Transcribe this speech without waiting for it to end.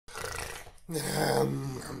Ah!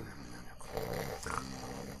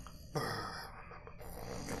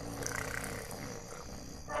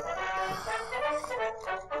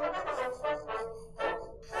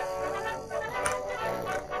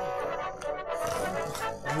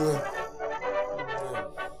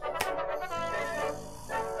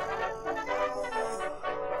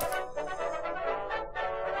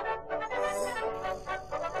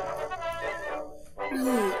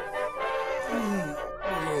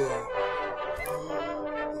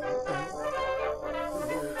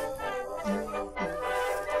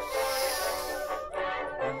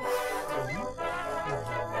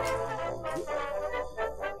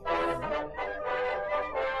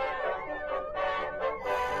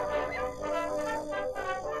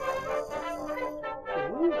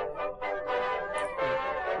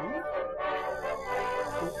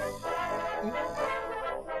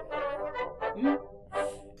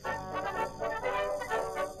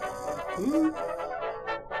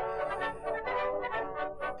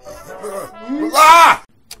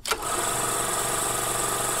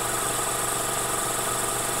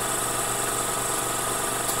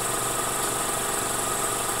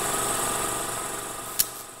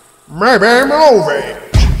 Maybe movie.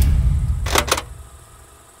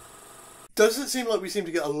 Does it seem like we seem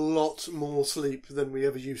to get a lot more sleep than we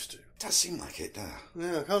ever used to? Does seem like it,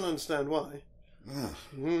 Yeah, I can't understand why.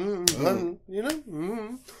 Mm. You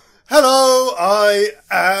know? Hello, I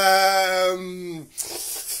am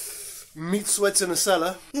Meat Sweats in a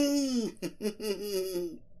Cellar.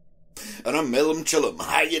 And I'm Millum Chillum.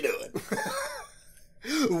 How you doing?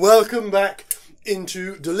 Welcome back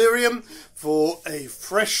into Delirium for a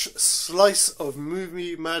fresh slice of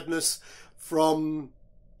movie madness from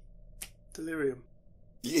Delirium.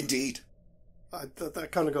 Indeed. That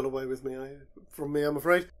kind of got away with me, from me, I'm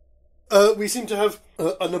afraid. We seem to have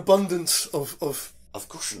an abundance of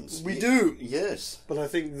cushions. We do. Yes. But I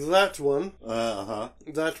think that one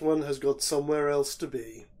has got somewhere else to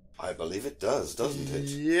be. I believe it does, doesn't it?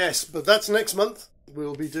 Yes, but that's next month.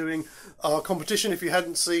 We'll be doing our competition. If you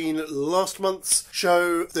hadn't seen last month's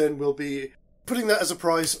show, then we'll be putting that as a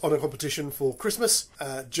prize on a competition for Christmas.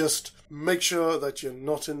 Just make sure that you're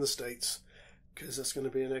not in the States, because that's going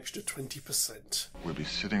to be an extra 20%. We'll be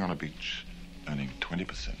sitting on a beach, earning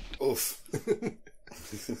 20%. Oof.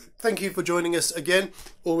 Thank you for joining us again.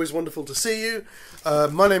 Always wonderful to see you.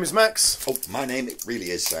 My name is Max. Oh, my name, it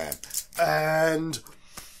really is Sam. And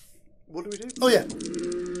what do we do? Oh, yeah.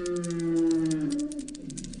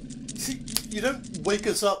 See, you don't wake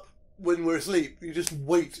us up when we're asleep. You just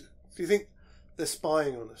wait. Do you think they're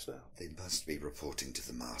spying on us now? They must be reporting to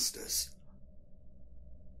the masters.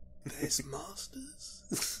 There's masters?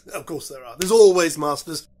 Of course there are. There's always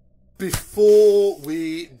masters. Before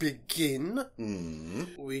we begin,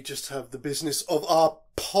 we just have the business of our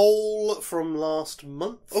poll from last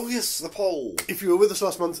month. Oh yes, the poll. If you were with us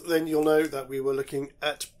last month, then you'll know that we were looking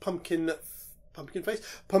at Pumpkinhead,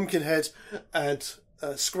 and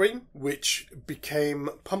Scream, which became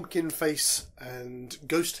Pumpkin Face and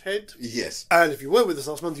Ghost Head. Yes. And if you were with us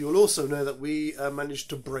last month, you will also know that we managed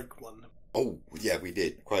to break one. Oh yeah, we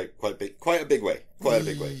did. Quite a big way.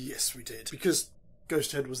 Yes, we did. Because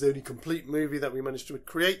Ghost Head was the only complete movie that we managed to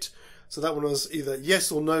create. So that one was either yes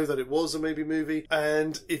or no that it was a maybe movie.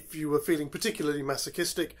 And if you were feeling particularly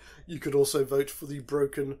masochistic, you could also vote for the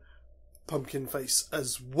broken Pumpkin Face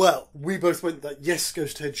as well. We both went that yes,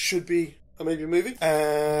 Ghost Head should be a maybe movie.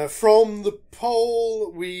 From the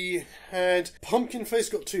poll, we had Pumpkin Face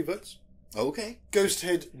got 2 votes. Okay. Ghost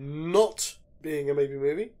Head not being a maybe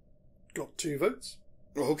movie got 2 votes.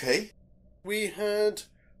 Okay. We had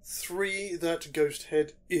 3 that Ghost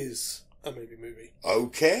Head is a maybe movie.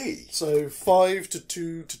 Okay. So 5 to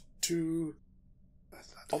 2 to 2.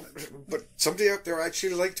 But somebody out there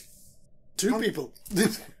actually liked 2 people.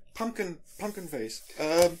 Pumpkin Face.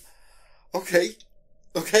 Okay.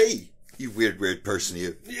 You weird person,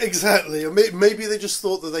 you. Exactly. Maybe they just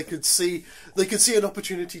thought that they could see an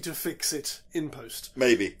opportunity to fix it in post.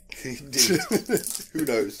 Maybe. Indeed. Who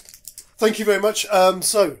knows? Thank you very much.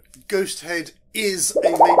 So Ghost Head is a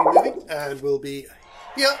maybe movie, and we'll be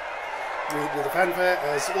here with a fanfare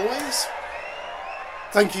as always.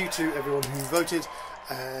 Thank you to everyone who voted,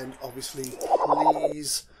 and obviously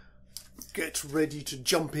please get ready to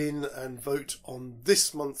jump in and vote on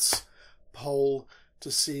this month's poll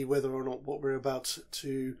to see whether or not what we're about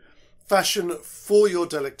to fashion for your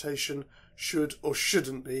delectation should or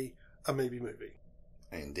shouldn't be a maybe movie.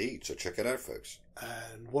 Indeed, so check it out, folks.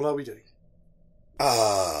 And what are we doing?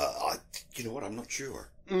 You know what? I'm not sure.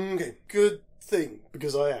 Okay, good thing,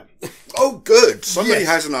 because I am. Oh, good. Somebody Yes.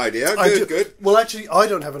 has an idea. I Good, do- good. Well, actually, I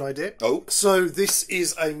don't have an idea. Oh. So this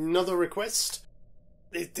is another request.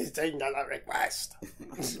 It is another request.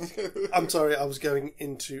 I'm sorry, I was going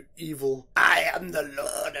into evil. I am the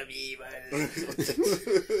Lord of Evil.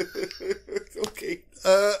 Okay.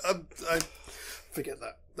 I forget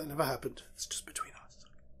that. That never happened. It's just between us.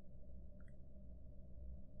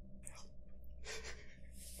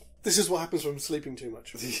 This is what happens from sleeping too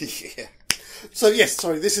much. Yeah. So yes,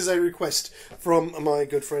 sorry, this is a request from my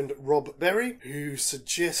good friend Rob Berry, who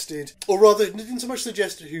suggested, or rather, didn't so much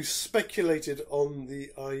suggest, who speculated on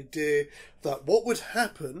the idea that what would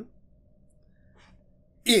happen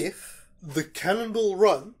if the Cannonball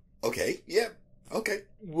Run Okay, yeah. Okay.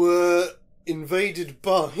 were invaded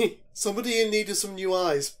by somebody in need of some new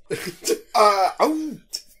eyes.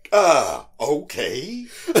 Okay.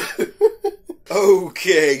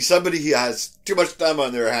 Okay, somebody who has too much time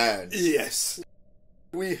on their hands. Yes.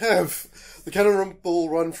 We have the Cannonball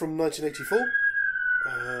Run from 1984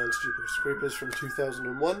 and Sofas of Creepers from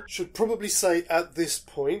 2001. Should probably say at this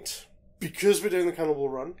point, because we're doing the Cannonball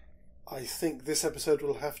Run, I think this episode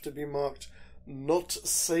will have to be marked not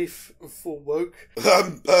safe for woke.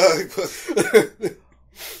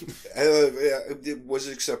 It was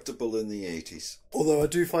acceptable in the 80s. Although I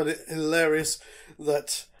do find it hilarious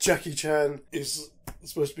that Jackie Chan is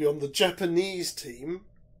supposed to be on the Japanese team,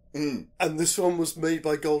 and this one was made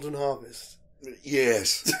by Golden Harvest.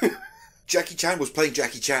 Yes. Jackie Chan was playing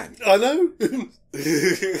Jackie Chan. I know.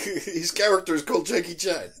 His character is called Jackie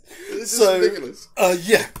Chan. This So, is ridiculous.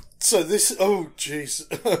 Yeah. So this, oh jeez.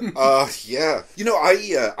 Yeah. You know,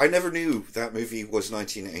 I never knew that movie was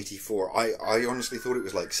 1984. I honestly thought it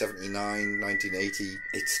was like 79, 1980.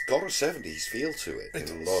 It's got a 70s feel to it in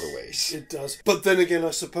a lot of ways. It does. But then again,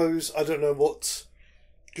 I suppose, I don't know what,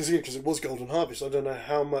 because it was Golden Harvest, I don't know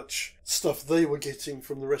how much stuff they were getting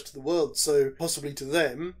from the rest of the world. So possibly to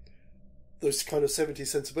them, those kind of 70s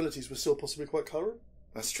sensibilities were still possibly quite current.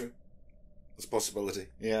 That's true. That's a possibility.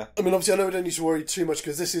 Yeah. I mean, obviously, I know we don't need to worry too much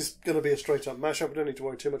because this is going to be a straight-up mashup. We don't need to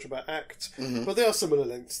worry too much about acts, but they are similar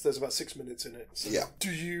lengths. There's about 6 minutes in it. So Yeah.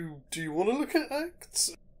 Do you want to look at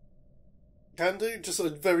acts? Can do. Just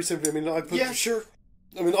very simply. I mean, Sure.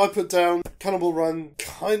 I put down Cannonball Run.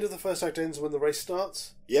 Kind of the first act ends when the race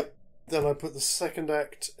starts. Yep. Then I put the second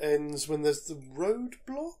act ends when there's the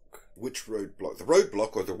roadblock. Which roadblock? The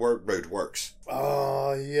roadblock or the road works?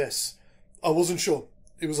 Ah, yes. I wasn't sure.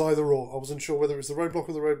 It was either or. I wasn't sure whether it was the roadblock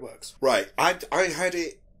or the roadworks. Right. I had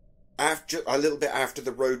it after a little bit after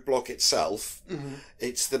the roadblock itself. Mm-hmm.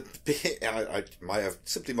 It's the bit I might have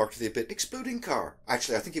simply marked the bit exploding car.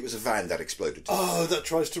 Actually, I think it was a van that exploded. Oh, that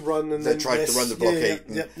tries to run and that then tried to run the blockade.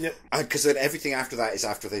 Yep. And because then everything after that is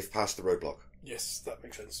after they've passed the roadblock. Yes, that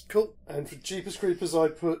makes sense. Cool. And for Jeepers Creepers, I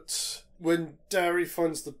put when Derry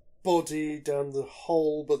finds the body down the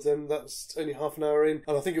hole, but then that's only half an hour in,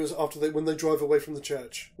 and I think it was after when they drive away from the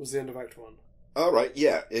church was the end of Act 1. All right,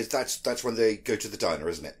 yeah, that's when they go to the diner,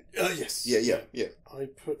 isn't it? Yes. Yeah. I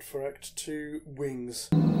put for Act 2 Wings.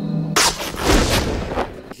 Yeah,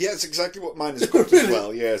 that's exactly what mine is called as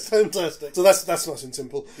well. Yes, fantastic. So that's nice and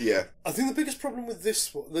simple. Yeah. I think the biggest problem with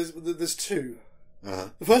this one, there's two. Uh-huh.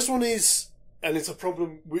 The first one is, and it's a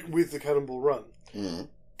problem with the Cannonball Run.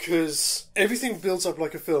 Because everything builds up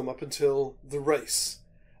like a film up until the race.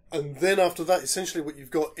 And then after that, essentially what you've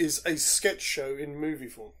got is a sketch show in movie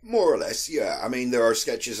form. More or less, yeah. I mean, there are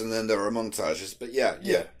sketches and then there are montages, but yeah.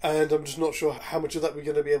 And I'm just not sure how much of that we're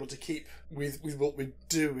going to be able to keep with what we're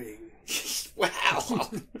doing. Wow.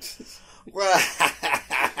 Wow.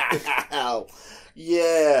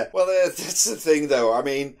 Yeah. Well, that's the thing, though. I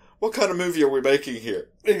mean, what kind of movie are we making here?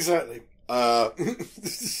 Exactly. I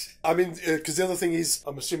mean, because the other thing is,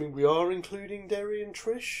 I'm assuming we are including Derry and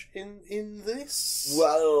Trish in this?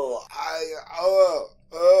 Well, I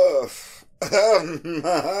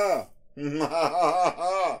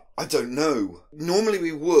don't know. Normally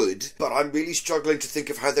we would, but I'm really struggling to think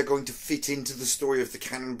of how they're going to fit into the story of the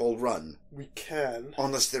Cannonball Run. We can.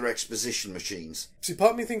 Unless they're exposition machines. See,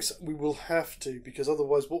 part of me thinks we will have to, because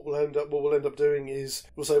otherwise what we'll end up doing is,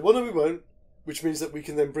 we'll say, well, no, we won't. Which means that we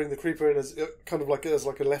can then bring the Creeper in as kind of like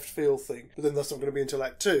a left field thing, but then that's not going to be until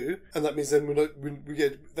Act 2, and that means then we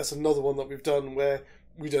get that's another one that we've done where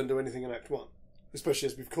we don't do anything in Act 1, especially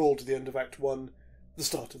as we've called to the end of Act 1 the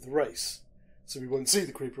start of the race, so we won't see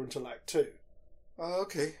the Creeper until Act 2.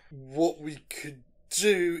 Okay. What we could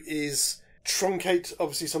do is truncate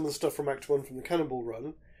obviously some of the stuff from Act 1 from the Cannonball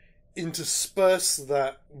Run, intersperse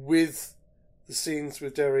that with the scenes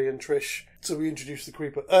with Derry and Trish. So we introduced the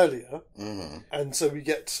Creeper earlier, and so we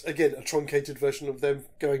get, again, a truncated version of them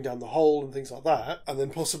going down the hole and things like that, and then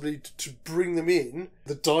possibly to bring them in,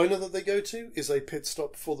 the diner that they go to is a pit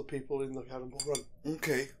stop for the people in the Cannonball Run.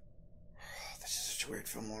 Okay. Oh, this is such a weird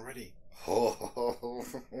film already.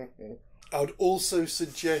 I would also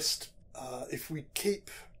suggest if we keep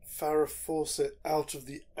Farrah Fawcett out of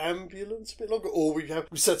the ambulance a bit longer, or we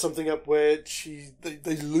set something up where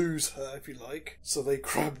they lose her, if you like, so they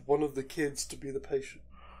grab one of the kids to be the patient.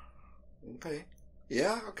 Okay.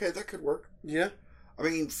 Yeah, okay, that could work. Yeah. I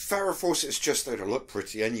mean, Farrah Fawcett's just there to look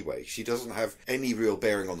pretty anyway. She doesn't have any real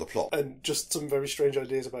bearing on the plot. And just some very strange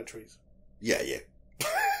ideas about trees. Yeah. Yeah.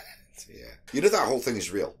 You know that whole thing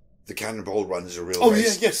is real. The Cannonball Run is a real Oh,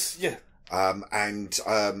 race. yeah, yes, yeah. And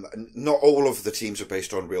not all of the teams are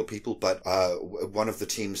based on real people, but one of the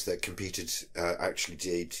teams that competed actually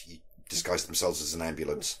did disguise themselves as an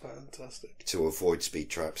ambulance. Fantastic. To avoid speed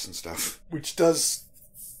traps and stuff. Which does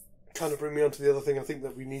kind of bring me on to the other thing I think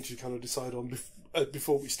that we need to kind of decide on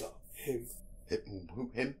before we start. Him.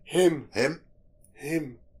 Who? Him? Him. Him?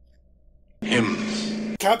 Him.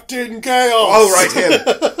 Him. Captain Chaos! Oh, right, him.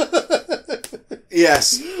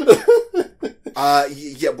 Yes.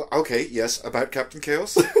 Okay, yes, about Captain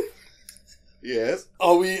Chaos. Yes.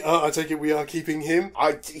 Are we, I take it we are keeping him?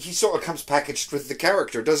 He sort of comes packaged with the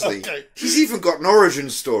character, doesn't he? Okay. He's even got an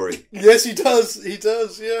origin story. Yes, he does,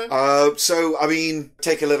 yeah. So, I mean,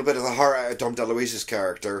 take a little bit of the heart out of Dom DeLuise's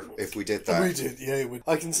character, if we did that. We did, yeah, it would.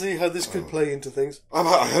 I can see how this could play into things.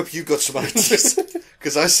 I hope you got some ideas,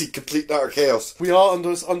 because I see complete and utter chaos. We are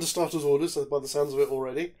under starter's orders, by the sounds of it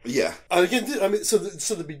already. Yeah. And again, I mean, so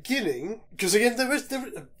the beginning, because again,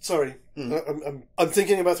 sorry, I'm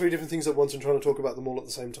thinking about three different things at once and trying to talk about them all at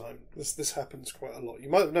the same time. This happens quite a lot. You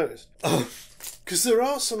might have noticed. Because there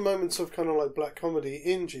are some moments of kind of like black comedy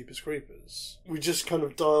in Jeepers Creepers. We just kind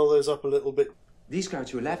of dial those up a little bit. These go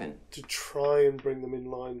to 11. To try and bring them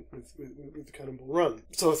in line with the Cannonball Run.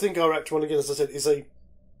 So I think our Act 1, again, as I said, is a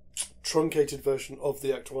truncated version of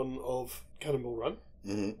the Act 1 of Cannonball Run.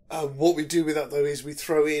 Mm-hmm. What we do with that, though, is we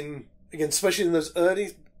throw in, again, especially in those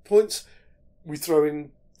early points, we throw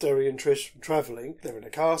in Derry and Trish travelling. They're in a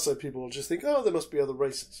car, so people will just think, oh, there must be other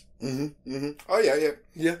races. Oh, yeah.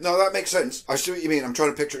 Yeah. No, that makes sense. I see what you mean. I'm trying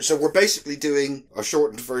to picture it. So we're basically doing a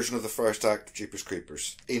shortened version of the first act of Jeepers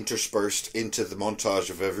Creepers, interspersed into the montage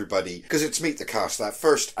of everybody. Because it's Meet the Cast. That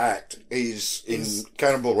first act is, in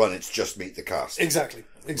Cannonball Run, it's just Meet the Cast. Exactly.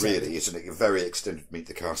 Really, isn't it? A very extended Meet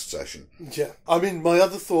the Cast session. Yeah. I mean, my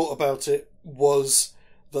other thought about it was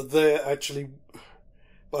that they're actually...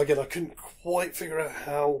 But again, I couldn't quite figure out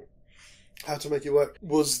how to make it work.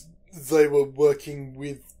 Was they were working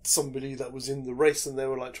with somebody that was in the race and they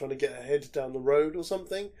were like trying to get ahead down the road or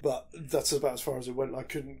something. But that's about as far as it went. I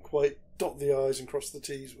couldn't quite dot the I's and cross the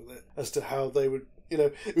T's with it as to how they would,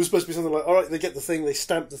 it was supposed to be something like, all right, they get the thing, they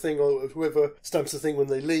stamp the thing, or whoever stamps the thing when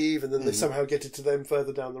they leave, and then they somehow get it to them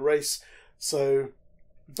further down the race. So,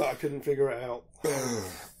 but I couldn't figure it out.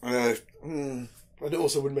 And it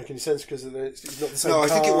also wouldn't make any sense because it's not the same No, I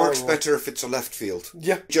think it works or... better if it's a left field.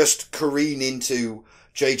 Yeah. Just careen into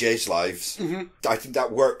JJ's lives. Mm-hmm. I think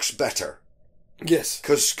that works better. Yes.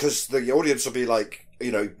 Because the audience will be like,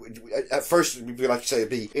 at first, it'd be like you say, it'd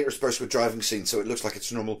be interspersed with driving scenes, so it looks like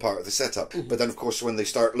it's a normal part of the setup. Mm-hmm. But then, of course, when they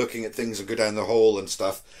start looking at things and go down the hole and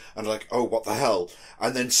stuff, and like, oh, what the hell?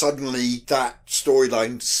 And then suddenly that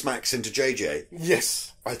storyline smacks into JJ.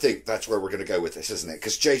 Yes. I think that's where we're going to go with this, isn't it?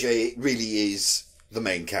 Because JJ really is the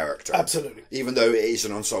main character. Absolutely. Even though it is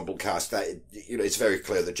an ensemble cast, that it's very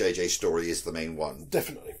clear that JJ's story is the main one.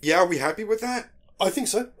 Definitely. Yeah, are we happy with that? I think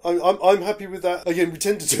so. I'm happy with that. Again, we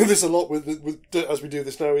tend to do this a lot with as we do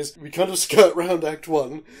this now. Is we kind of skirt round Act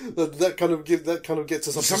 1. That kind of gets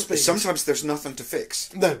us up to speed. Sometimes there's nothing to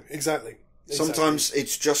fix. No, exactly. Sometimes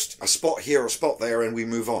it's just a spot here, a spot there, and we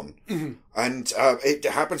move on. Mm-hmm. And it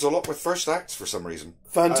happens a lot with first acts for some reason.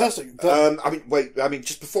 Fantastic.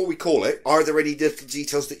 Just before we call it, are there any little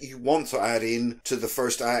details that you want to add in to the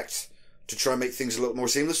first act to try and make things a little more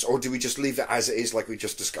seamless, or do we just leave it as it is, like we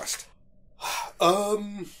just discussed?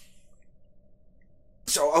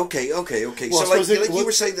 So okay. Well, so like you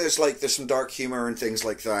were saying, there's some dark humor and things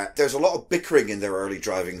like that. There's a lot of bickering in their early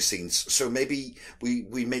driving scenes. So maybe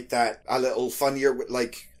we make that a little funnier with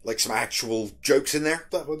like some actual jokes in there.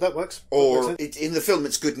 That works. Or in the film,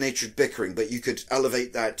 it's good-natured bickering, but you could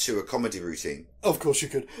elevate that to a comedy routine. Of course you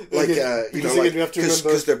could.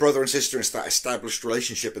 Because they're brother and sister, and it's that established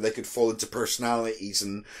relationship, and they could fall into personalities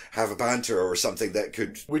and have a banter or something that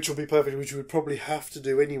could... Which will be perfect, which you would probably have to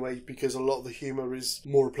do anyway, because a lot of the humour is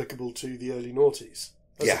more applicable to the early noughties.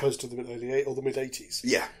 as Yeah. opposed to the mid-80s or the mid-80s.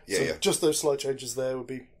 Yeah, So just those slight changes there would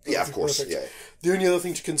be of course, perfect. yeah. The only other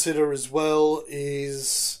thing to consider as well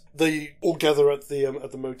is they all gather at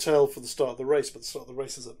the motel for the start of the race, but the start of the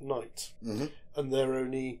race is at night, and they're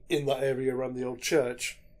only in that area around the old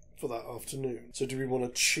church for that afternoon. So do we want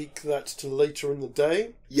to cheek that to later in the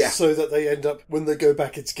day? Yeah. So that they end up, when they go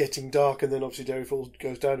back, it's getting dark, and then obviously Derry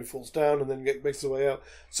goes down, he falls down, and then makes his way out.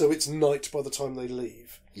 So it's night by the time they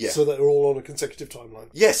leave. Yeah. So that they're all on a consecutive timeline.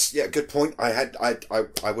 Yes, yeah, good point. I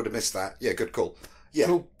would have missed that. Yeah, good call. Yeah.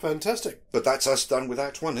 Cool. Fantastic. But that's us done with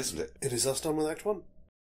Act 1, isn't it? It is us done with Act 1.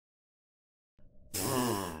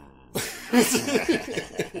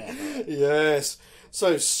 Yes.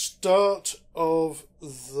 So, start of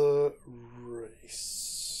the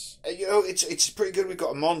race. It's pretty good. We've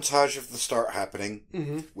got a montage of the start happening,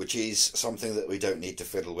 which is something that we don't need to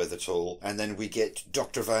fiddle with at all. And then we get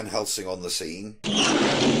Dr. Van Helsing on the scene.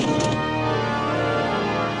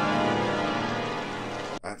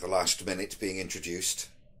 At the last minute being introduced.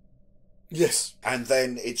 Yes. And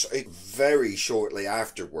then it's very shortly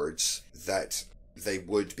afterwards that they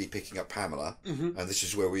would be picking up Pamela. And this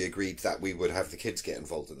is where we agreed that we would have the kids get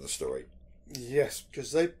involved in the story. Yes,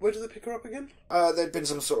 because where did they pick her up again? There'd been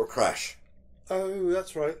some sort of crash. Oh,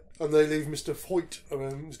 that's right. And they leave Mr.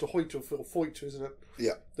 Mr. Hoyt or Foyt, isn't it?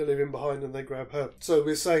 Yeah. They leave him behind and they grab her. So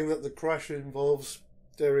we're saying that the crash involves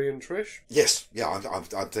Derry and Trish? Yes. Yeah, I'm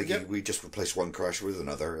thinking we just replace one crash with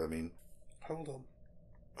another. I mean... Hold on.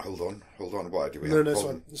 Hold on. Why do we No, have a it's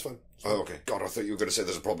problem? fine. It's fine. Oh, okay. God, I thought you were going to say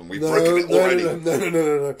there's a problem. We've No, broken it already.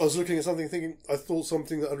 No. I was looking at something thinking, I thought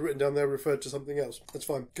something that I'd written down there referred to something else. That's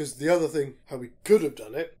fine. Because the other thing, how we could have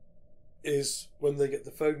done it, is when they get the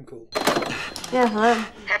phone call. Yeah, hello.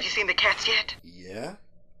 Have you seen the cats yet? Yeah?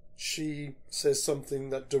 She says something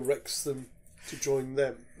that directs them to join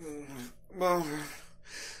them. Well...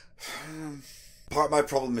 Part of my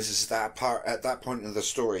problem is that at that point in the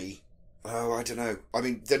story... Oh, I don't know. I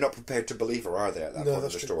mean, they're not prepared to believe her, are they, at that point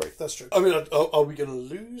of the story? That's true. I mean, are we going to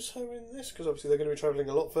lose her in this? Because obviously they're going to be travelling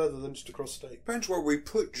a lot further than just across state. Depends where we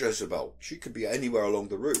put Jezebel. She could be anywhere along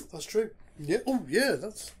the route. That's true. Yeah. Oh, yeah,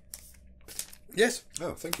 that's... Yes.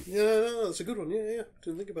 Oh, thank you. Yeah, no, that's a good one. Yeah.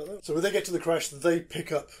 Didn't think about that. So when they get to the crash, they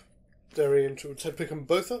pick up Derry and pick them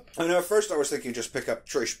both up? I know, at first I was thinking just pick up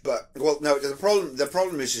Trish, but, well, no, the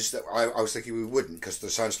problem is that I was thinking we wouldn't, because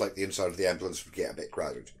it sounds like the inside of the ambulance would get a bit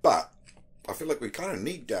crowded. But... I feel like we kind of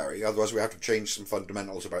need Derry, otherwise we have to change some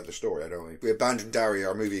fundamentals about the story, don't we? If we abandon Derry,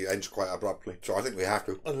 our movie ends quite abruptly. So I think we have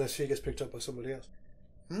to. Unless he gets picked up by somebody else.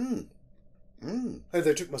 Hey,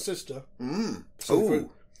 they took my sister.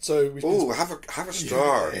 So have a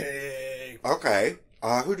star. Yay. Okay.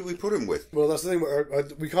 Who do we put him with? Well, that's the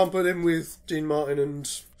thing. We can't put him with Dean Martin and...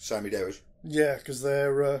 Sammy Davis. Yeah, because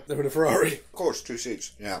they're in a Ferrari. Of course, 2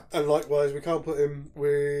 seats, yeah. And likewise, we can't put him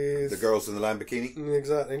with... The girls in the Lamborghini?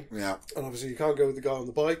 Exactly. Yeah. And obviously you can't go with the guy on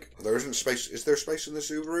the bike. There isn't space... Is there space in the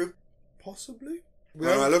Subaru? Possibly.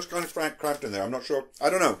 No, it looks kind of cramped in there, I'm not sure. I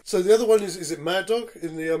don't know. So the other one is it Mad Dog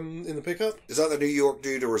in the pickup? Is that the New York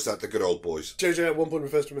dude or is that the good old boys? JJ at one point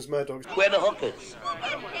refers to him as Mad Dog. Where the hookers?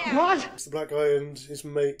 What? It's the black guy and his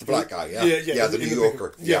mate. The black guy, yeah. Yeah, the New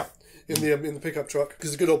Yorker. Yeah. In the pickup truck,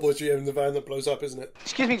 because the good old boys are in the van that blows up, isn't it?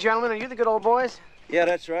 Excuse me, gentlemen, are you the good old boys? Yeah,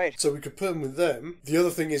 that's right. So we could put him with them. The other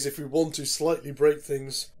thing is, if we want to slightly break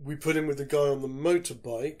things, we put him with the guy on the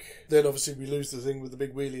motorbike. Then obviously we lose the thing with the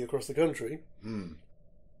big wheelie across the country.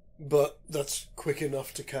 But that's quick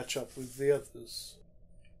enough to catch up with the others.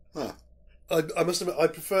 Huh. I must admit, I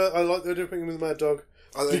like the idea of putting him with the Mad Dog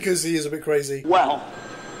because he is a bit crazy. Well,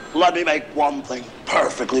 let me make one thing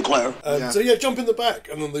perfectly clear. So jump in the back,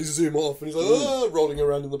 and then they zoom off, and he's like, rolling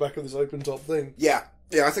around in the back of this open top thing. Yeah,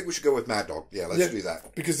 I think we should go with Mad Dog. Yeah, let's do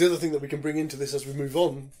that. Because the other thing that we can bring into this as we move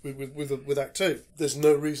on with Act 2, there's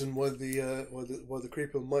no reason why the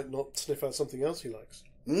Creeper might not sniff out something else he likes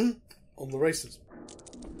on the races.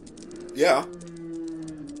 Yeah.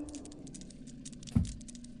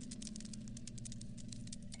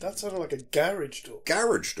 That sounded like a garage door.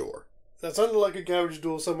 Garage door? That sounded like a garage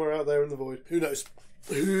door somewhere out there in the void. Who knows?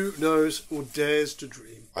 Who knows or dares to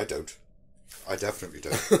dream? I don't. I definitely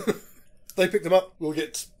don't. They pick them up. We'll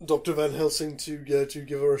get Dr. Van Helsing to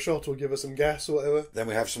give her a shot or give her some gas or whatever. Then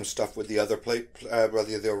we have some stuff with the other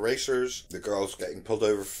the racers. The girls getting pulled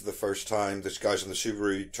over for the first time. This guy's on the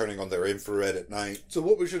Subaru turning on their infrared at night. So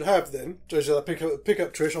what we should have then, JJ, pick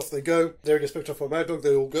up Trish, off they go. Derry gets picked up by Mad Dog.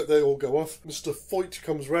 They all go off. Mr. Foyt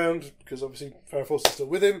comes round because obviously Farrah Fawcett's still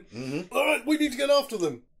with him. Mm-hmm. All right, we need to get after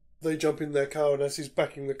them. They jump in their car, and as he's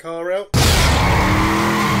backing the car out,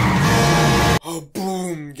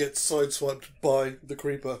 boom, gets sideswiped by the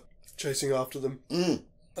Creeper chasing after them. And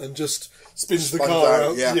and just spins the Spun car out,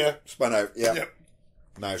 out. yeah. Spun out, yeah. Yep.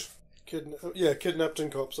 Nice. Kidnapped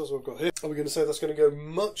and cops, that's what I've got here. Are we going to say that's going to go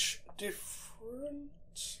much different?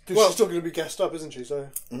 Because Well- she's still going to be gassed up, isn't she? So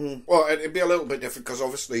Well, it'd be a little bit different because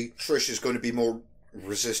obviously Trish is going to be more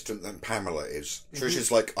resistant than Pamela is. Trish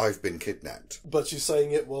is like, I've been kidnapped. But she's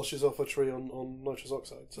saying it while she's off a tree on nitrous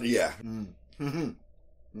oxide. So. Yeah.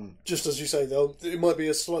 Just as you say, it might be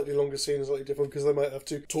a slightly longer scene, slightly different, because they might have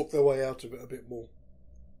to talk their way out of it a bit more.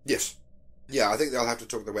 Yes. Yeah, I think they'll have to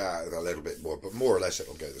talk their way out of it a little bit more, but more or less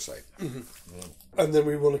it'll go the same. And then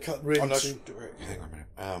we want to cut really Oh, no, to... hang on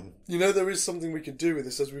a minute. You know, there is something we could do with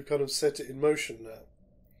this as we've kind of set it in motion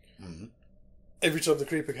now. Every time the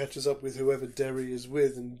Creeper catches up with whoever Derry is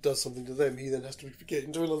with and does something to them, he then has to get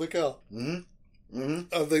into another car.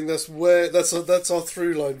 I think that's our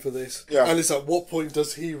through line for this. Yeah. And it's at what point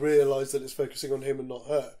does he realise that it's focusing on him and not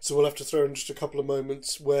her? So we'll have to throw in just a couple of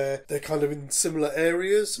moments where they're kind of in similar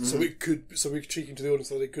areas. So we can cheek into the audience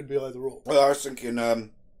that it could be either or. Well, I was thinking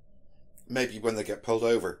maybe when they get pulled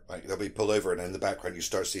over, like they'll be pulled over and in the background you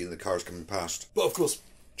start seeing the cars coming past. But of course,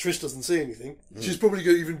 Trish doesn't see anything. She's probably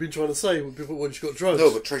even been trying to say when she got drugs.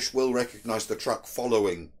 No, but Trish will recognise the truck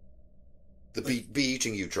following the Be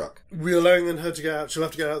Eating You truck. We're allowing her to get out. She'll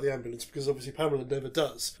have to get out of the ambulance because obviously Pamela never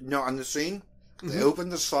does. No, on the scene, they open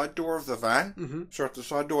the side door of the van. So at the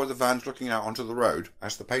side door of the van's looking out onto the road.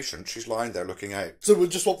 As the patient, she's lying there looking out. So we'll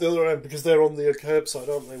just swap the other end because they're on the curbside,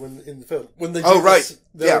 aren't they? When in the film, when they Oh, do right. this,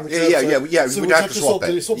 they're on the curbside. So We'd we'll have to swap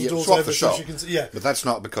it. Swap the doors swap over the so shot. she can see, yeah. But that's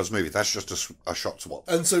not because movie. That's just a shot swap.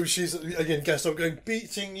 And so she's again gassed up, going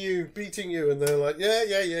beating you, and they're like,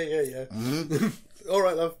 yeah. All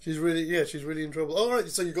right, love. She's really in trouble. All right,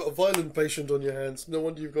 so you've got a violent patient on your hands. No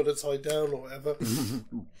wonder you've got her tied down or whatever.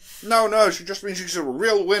 No, she just means she's a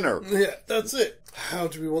real winner. Yeah, that's it. How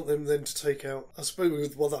do we want them then to take out? I suppose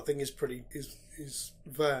that thing is is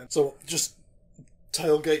van. So just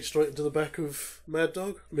tailgate straight into the back of Mad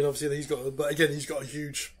Dog. I mean, obviously he's got a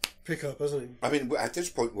huge pickup, hasn't he? I mean, at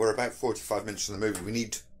this point, we're about 45 minutes in the movie.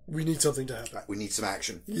 We need something to happen. We need some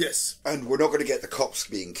action. Yes. And we're not going to get the cops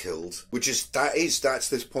being killed, that's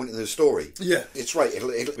this point in the story. Yeah. It's right,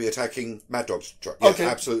 it'll be attacking Mad Dog's truck. Okay. Yeah,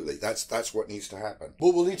 absolutely. That's what needs to happen.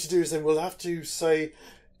 What we'll need to do is then we'll have to say,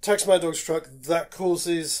 attacks Mad Dog's truck, that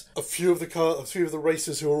causes a few of the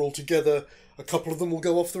racers who are all together, a couple of them will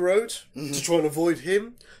go off the road to try and avoid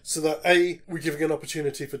him, so that A, we're giving an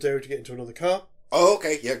opportunity for Derry to get into another car. Oh,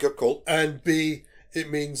 okay, yeah, good call. And B, it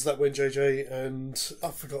means that when JJ and...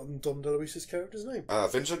 I've forgotten Dom DeLuise's character's name.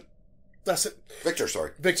 Vincent? That's it. Victor,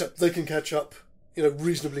 sorry. Victor, they can catch up,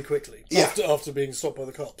 reasonably quickly. Yeah. After being stopped by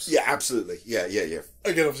the cops. Yeah, absolutely. Yeah.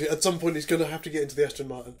 Again, obviously, at some point he's going to have to get into the Aston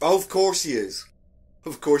Martin. Oh, of course he is.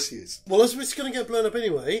 Well, as it's going to get blown up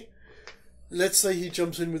anyway, let's say he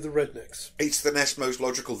jumps in with the rednecks. It's the next most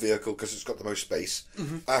logical vehicle because it's got the most space.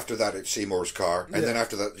 After that, it's Seymour's car. And then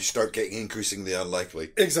after that, you start getting increasingly unlikely.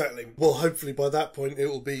 Exactly. Well, hopefully by that point, it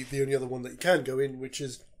will be the only other one that you can go in, which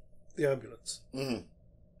is the ambulance.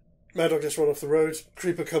 Mad Dog just run off the road.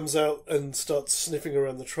 Creeper comes out and starts sniffing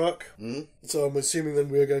around the truck. So I'm assuming then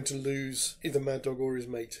we're going to lose either Mad Dog or his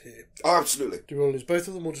mate here. Oh, absolutely. Do we want to lose both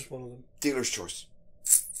of them or just one of them? Dealer's choice.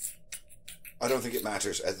 I don't think it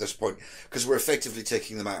matters at this point because we're effectively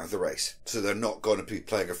taking them out of the race. So they're not going to be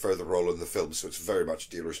playing a further role in the film. So it's very much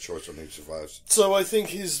dealer's choice on who survives. So I think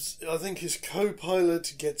his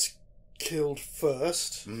co-pilot gets killed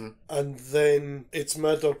first, and then it's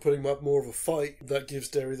Mad Dog putting up more of a fight that gives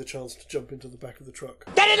Derry the chance to jump into the back of the truck.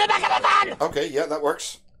 Get in the back of the van! Okay, yeah, that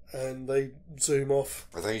works. And they zoom off.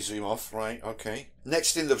 They zoom off, right, okay.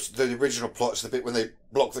 Next in the original plot is the bit when they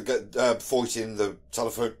block the Foyt in the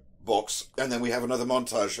telephone box, and then we have another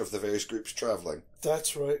montage of the various groups travelling.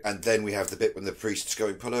 That's right. And then we have the bit when the priest's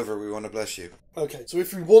going, pull over, we want to bless you. Okay, so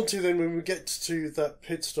if we want to, then when we get to that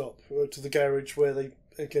pit stop, to the garage where they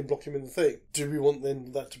again block him in the thing, do we want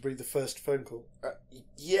then that to be the first phone call?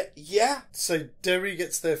 Yeah. So Derry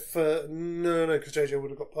gets there first. No, because JJ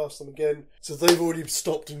would have got past them again. So they've already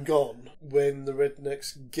stopped and gone when the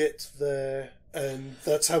rednecks get there. And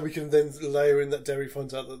that's how we can then layer in that Derry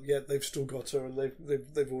finds out that they've still got her and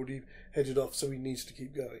they've already headed off, so he needs to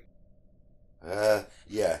keep going.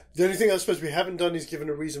 Yeah. The only thing I suppose we haven't done is given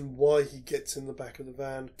a reason why he gets in the back of the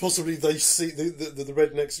van. Possibly they see the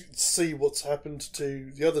rednecks see what's happened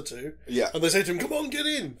to the other two. Yeah. And they say to him, "Come on, get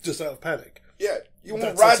in!" Just out of panic. Yeah. You want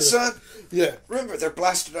to ride, son? Yeah. Remember, they're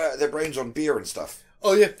blasted out of their brains on beer and stuff.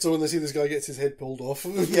 Oh, yeah. So when they see this guy gets his head pulled off,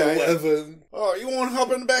 whatever. Oh, you want to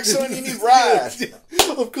hop in the back, son? You need to ride.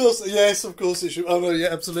 Of course. Yes, of course it should. Oh, no, yeah,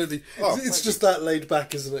 absolutely. It's just that laid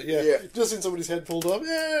back, isn't it? Yeah. Just in somebody's head pulled off.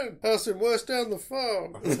 Yeah, passing worse down the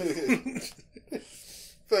farm.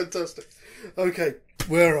 Fantastic. Okay,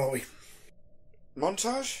 where are we?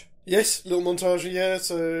 Montage? Yes, little montage, yeah,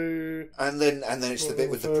 so... And then it's the bit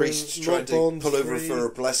with the priests trying to pull over for a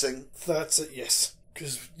blessing. That's it, yes.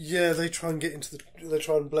 Because, yeah, they try and get into the... They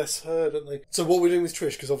try and bless her, don't they? So what we're doing with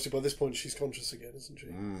Trish, because obviously by this point she's conscious again, isn't she?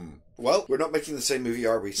 Well, we're not making the same movie,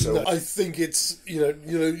 are we? So No, I think it's, you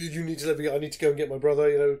need to let me... I need to go and get my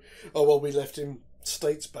brother, Oh, well, we left him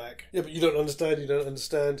States back. Yeah, but you don't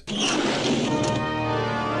understand.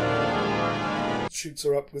 Shoots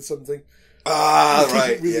her up with something. Ah,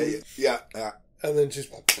 right. Yeah. And then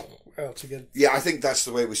just out again. Yeah, I think that's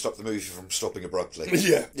the way we stop the movie from stopping abruptly.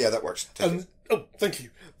 Yeah. Yeah, that works. Oh, thank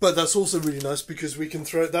you. But that's also really nice because we can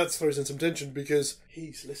throws in some tension because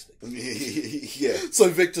he's listening. Yeah. So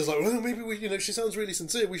Victor's like, well, maybe we, she sounds really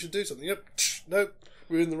sincere. We should do something. Yep. No,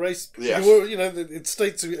 we're in the race. Yeah. It's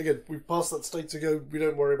states again. We've passed that state to go. We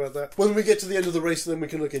don't worry about that. When we get to the end of the race, then we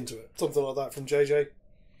can look into it. Something like that from JJ.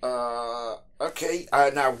 Okay.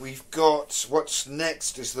 Now we've got what's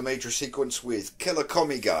next is the major sequence with Killer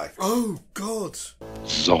Commie Guy. Oh God.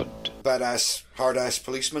 Zod. Badass, hard-ass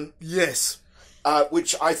policeman. Yes.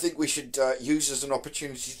 Which I think we should use as an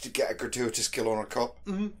opportunity to get a gratuitous kill on a cop.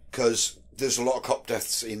 Because there's a lot of cop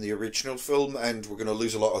deaths in the original film, and we're going to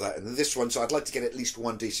lose a lot of that in this one, so I'd like to get at least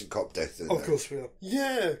one decent cop death in there. Of course we are.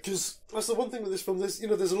 Yeah, because that's the one thing with this film. There's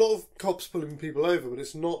a lot of cops pulling people over, but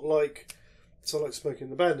it's not like... It's not like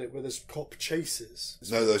Smoking the Bandit, where there's cop chases.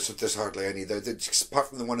 No, there's hardly any. Apart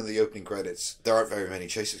from the one in the opening credits, there aren't very many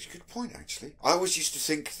chases. Good point, actually. I always used to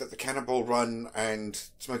think that the Cannonball Run and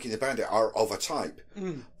Smoking the Bandit are of a type.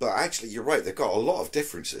 But actually, you're right, they've got a lot of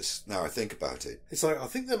differences, now I think about it. It's like, I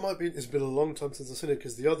think there might be... It's been a long time since I've seen it,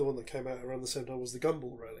 because the other one that came out around the same time was the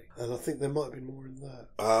Gumball Rally. And I think there might be more in that.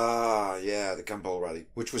 Ah, yeah, the Gumball Rally,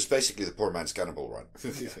 which was basically the poor man's Cannonball Run.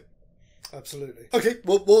 Yeah. Absolutely. Okay,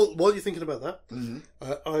 well, while you're thinking about that,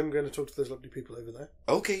 I'm going to talk to those lovely people over there.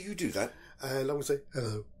 Okay, you do that. And I'm going to say,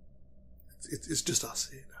 hello. It's just us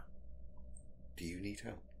here now. Do you need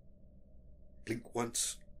help? Blink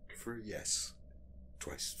once for yes,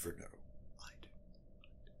 twice for no. I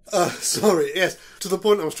do. Sorry, yes, to the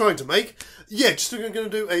point I was trying to make. Yeah, just going to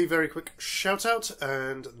do a very quick shout-out,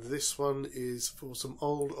 and this one is for some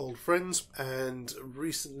old friends, and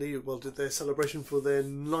recently, did their celebration for their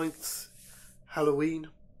 9th Halloween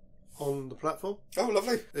on the platform. Oh,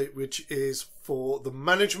 lovely. Which is for the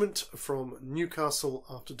management from Newcastle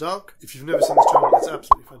After Dark. If you've never seen this channel, it's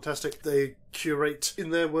absolutely fantastic. They curate,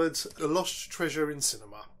 in their words, a lost treasure in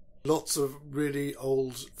cinema. Lots of really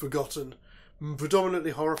old, forgotten,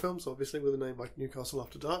 predominantly horror films, obviously, with a name like Newcastle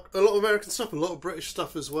After Dark. A lot of American stuff, a lot of British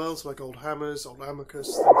stuff as well, so like Old Hammers, Old Amicus,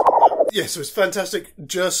 things like that. Yeah, so it's fantastic.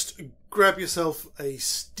 Just grab yourself a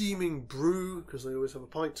steaming brew, because they always have a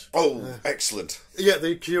pint. Oh, excellent. Yeah,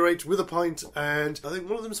 they curate with a pint, and I think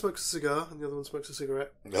one of them smokes a cigar, and the other one smokes a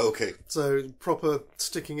cigarette. Okay. So, proper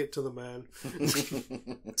sticking it to the man.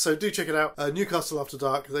 So do check it out. Newcastle After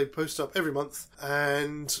Dark, they post up every month,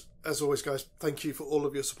 and... As always, guys, thank you for all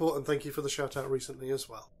of your support, and thank you for the shout-out recently as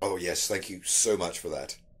well. Oh, yes, thank you so much for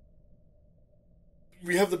that.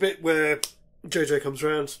 We have the bit where JJ comes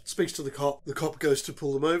round, speaks to the cop goes to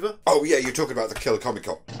pull them over. Oh, yeah, you're talking about the Killer Comic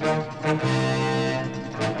Cop.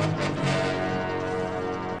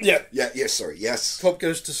 Yeah. Sorry, yes. Cop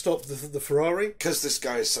goes to stop the Ferrari. Because this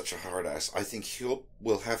guy is such a hard ass, I think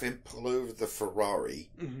we'll have him pull over the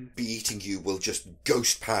Ferrari, Beating You will just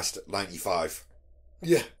ghost past at 95.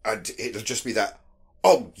 Yeah. And it'll just be that,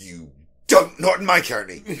 oh, you don't, not in my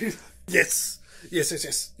county. Yes.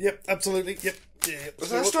 Yep, absolutely. Yep. Yeah. Was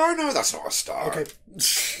that a star? No, that's not a star. Okay.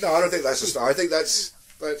 No, I don't think that's a star. I think that's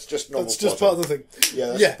just normal. That's just part of the thing.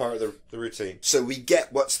 Yeah, that's part of the routine. So we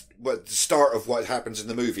get what the start of what happens in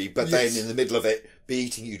the movie, but then in the middle of it,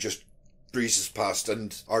 Beating You just breezes past,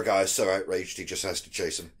 and our guy is so outraged he just has to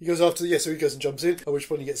chase him. He goes after, so he goes and jumps in, at which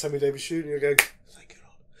point you get Sammy Davis Shoe, and you're going, thank God.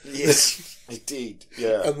 Yes, indeed.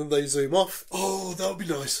 Yeah. And then they zoom off. Oh, that would be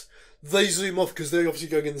nice. They zoom off because they're obviously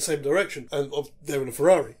going in the same direction, and they're in a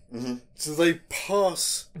Ferrari. Mm-hmm. So they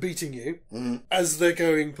pass Beating You as they're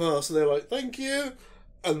going past, and they're like, thank you,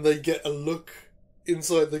 and they get a look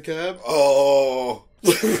inside the cab. Oh.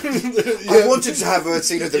 I wanted to have a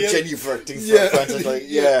scene of them genuflecting frantically.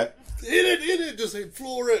 Yeah. In it, just say,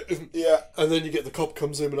 floor it. Yeah. And then you get the cop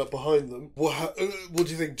come zooming up behind them. What do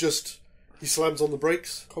you think? Just, he slams on the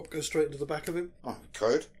brakes, cop goes straight into the back of him? Oh,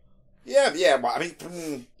 could. Yeah, but I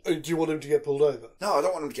mean... Do you want him to get pulled over? No, I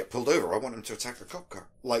don't want him to get pulled over. I want him to attack the cop car,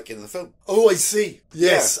 like in the film. Oh, I see.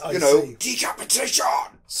 Yes, I see. Decapitation!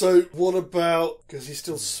 So, what about... Because he's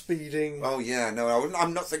still speeding. Oh, yeah, no,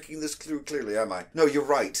 I'm not thinking this through clearly, am I? No, you're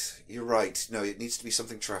right. No, it needs to be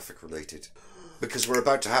something traffic-related. because we're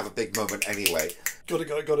about to have a big moment anyway. Got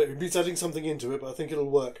it. It needs adding something into it, but I think it'll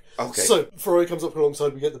work. Okay. So, Ferrari comes up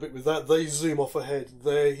alongside, we get the bit with that. They zoom off ahead.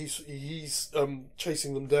 There, he's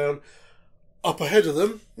chasing them down. Up ahead of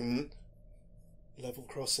them, level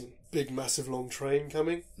crossing. Big, massive, long train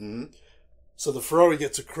coming. Mm-hmm. So the Ferrari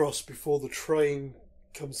gets across before the train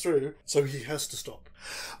comes through, so he has to stop.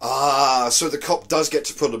 So the cop does get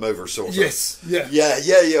to pull him over, sort of. Yes, yeah.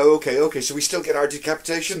 Yeah, okay. So we still get our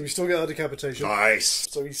decapitation? Nice.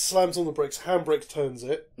 So he slams on the brakes, handbrake turns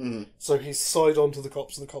it, so he's side onto the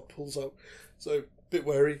cop, so the cop pulls up. So, bit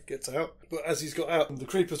wary, gets out. But as he's got out, the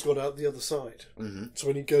creeper's got out the other side. Mm-hmm. So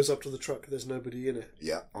when he goes up to the truck, there's nobody in it.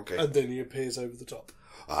 Yeah, okay. And then he appears over the top.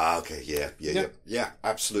 Okay, yeah,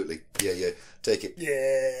 absolutely. Yeah, take it.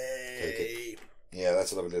 Yay! Take it. Yeah,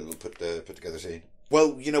 that's a lovely little put together scene.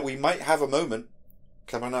 Well, we might have a moment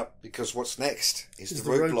coming up, because what's next is the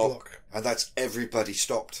roadblock. And that's everybody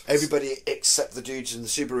stopped. Everybody except the dudes in the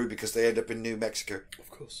Subaru, because they end up in New Mexico. Of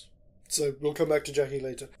course. So we'll come back to Jackie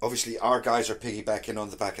later. Obviously, our guys are piggybacking on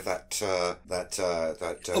the back of that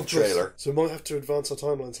trailer. So we might have to advance our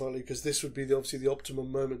timeline slightly, because this would be obviously the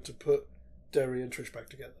optimum moment to put Derry and Trish back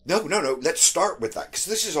together. No. Let's start with that, because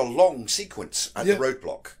this is a long sequence at the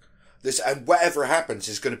roadblock. And whatever happens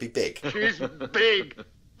is going to be big. She's big.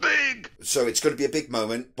 So it's going to be a big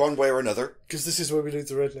moment, one way or another. Because this is where we lose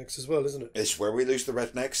the rednecks as well, isn't it? It's where we lose the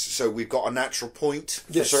rednecks. So we've got a natural point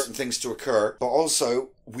for certain things to occur. But also,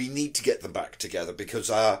 we need to get them back together, because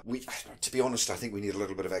to be honest, I think we need a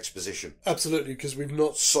little bit of exposition. Absolutely, because we've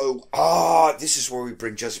not... So, this is where we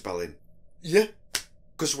bring Jezebel in. Yeah.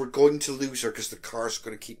 Because we're going to lose her, because the car's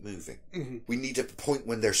going to keep moving. Mm-hmm. We need a point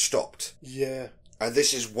when they're stopped. Yeah. And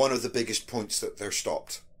this is one of the biggest points, that they're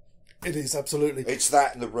stopped. It is, absolutely. It's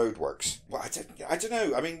that and the roadworks. Well, I don't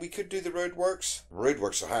know. I mean, we could do the roadworks.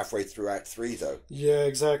 Roadworks are halfway through Act 3, though. Yeah,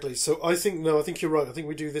 exactly. So I think you're right. I think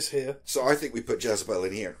we do this here. So I think we put Jezebel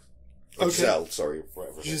in here. Or okay. Giselle, sorry.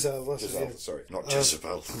 Whatever. Giselle, sorry. Not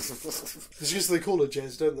Jezebel. It's just they call her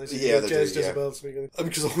Jez, don't they? So yeah, they Jez, do, Jezebel. Yeah.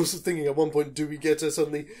 Because I was thinking at one point, do we get her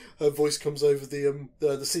suddenly, her voice comes over the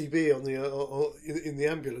CB on the in the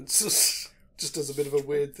ambulance. Just as a bit of a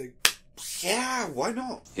weird thing. Yeah, why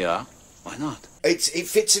not? Yeah, why not? It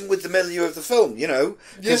fits in with the milieu of the film,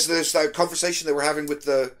 because there's that conversation that we're having with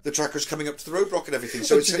the truckers coming up to the roadblock and everything.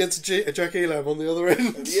 So she gets a Jack Elam on the other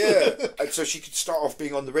end. Yeah, and so she could start off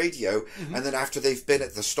being on the radio, and then after they've been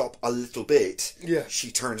at the stop a little bit,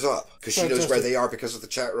 she turns up, because she knows where they are because of the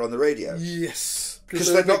chatter on the radio. Yes.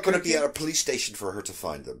 Because they're not going to be at a police station for her to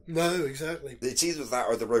find them. No, exactly. It's either that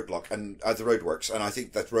or the roadblock and the roadworks, and I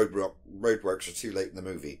think that roadworks are too late in the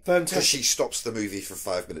movie. Fantastic. Because she stops the movie for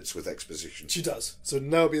 5 minutes with exposition. She does. So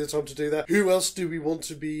now would be the time to do that. Who else do we want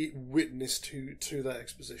to be witness to that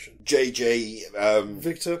exposition? JJ,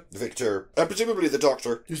 Victor, and presumably the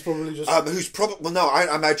doctor. Who's probably just...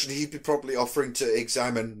 I imagine he'd be probably offering to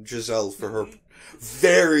examine Giselle for her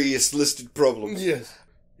various listed problems. Yes.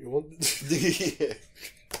 You want... Yeah.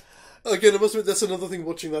 Again, I must admit, that's another thing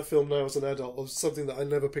watching that film now as an adult, or something that I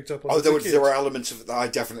never picked up on. There were elements of it that I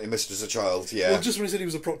definitely missed as a child, yeah. Well, just when he said he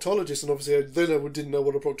was a proctologist, and obviously I didn't know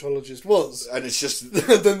what a proctologist was. And it's just... and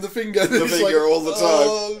then the finger. The finger all the time.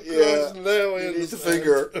 Oh, yeah. Now I understand. The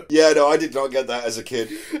finger. Yeah, no, I did not get that as a kid.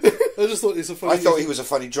 I just thought I thought he was a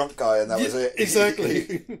funny drunk guy, and that was it.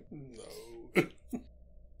 Exactly. No.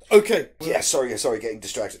 Okay. Yeah, sorry, getting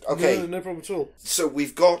distracted. Okay. No problem at all. So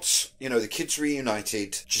we've got, the kids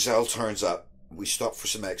reunited, Giselle turns up, we stop for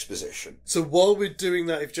some exposition. So while we're doing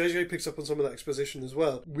that, if JJ picks up on some of that exposition as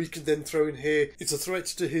well, we can then throw in here, it's a threat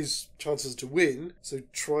to his chances to win, so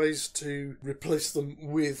tries to replace them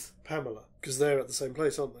with Pamela, because they're at the same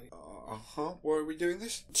place, aren't they? Why are we doing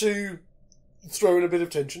this? To throw in a bit of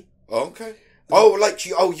tension. Okay.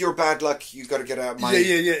 You're bad luck, you got to get out of my...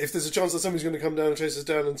 Yeah. If there's a chance that somebody's going to come down and chase us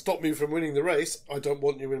down and stop me from winning the race, I don't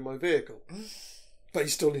want you in my vehicle. But he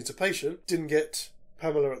still needs a patient. Didn't get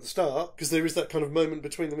Pamela at the start, because there is that kind of moment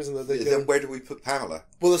between them, isn't there? Then where do we put Pamela?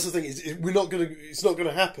 Well, that's the thing. It's not going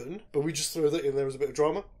to happen, but we just throw that in there as a bit of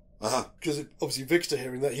drama. Because obviously Victor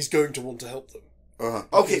hearing that, he's going to want to help them.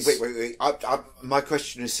 Okay, wait. My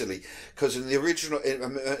question is silly, because in the original, in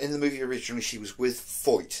the movie originally, she was with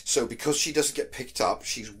Foyt. So because she doesn't get picked up,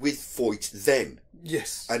 she's with Foyt then.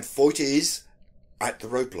 Yes. And Foyt is at the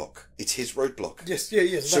roadblock. It's his roadblock. Yes.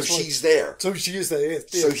 So she's there. So she is there.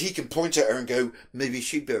 Yes. So he can point at her and go, maybe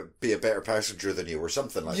she'd be a better passenger than you, or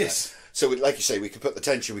something like that. So, like you say, we can put the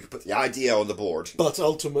tension, we can put the idea on the board, but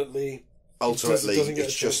ultimately,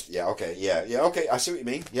 it's just okay. I see what you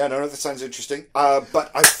mean. Yeah, no, that sounds interesting.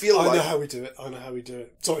 But I feel I know how we do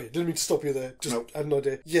it. Sorry, didn't mean to stop you there. Just had an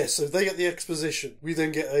idea. Yeah, so they get the exposition. We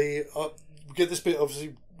then get we get this bit,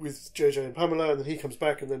 obviously, with JJ and Pamela, and then he comes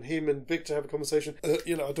back, and then him and Victor have a conversation. I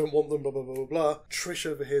don't want them, blah, blah, blah, blah, blah. Trish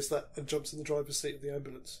overhears that and jumps in the driver's seat of the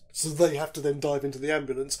ambulance. So they have to then dive into the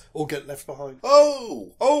ambulance or get left behind.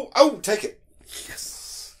 Oh, take it.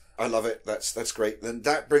 Yes. I love it. That's great. Then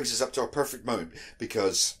that brings us up to our perfect moment,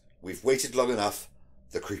 because we've waited long enough.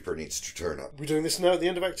 The Creeper needs to turn up. We're doing this now at the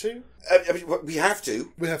end of Act 2? I mean, we have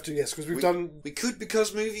to. We have to, yes, because we've done... We could,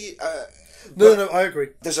 because movie... No, I agree.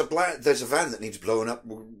 There's a van that needs blowing up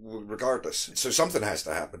regardless. So something has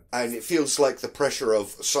to happen. And it feels like the pressure of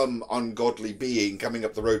some ungodly being coming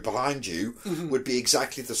up the road behind you would be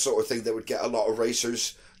exactly the sort of thing that would get a lot of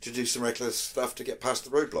racers to do some reckless stuff to get past the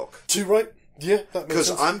roadblock. Too right. Yeah, that makes sense.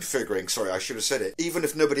 Because I'm figuring, sorry, I should have said it, even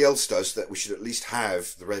if nobody else does, that we should at least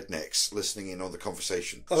have the rednecks listening in on the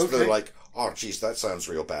conversation. So they're like, oh, geez, that sounds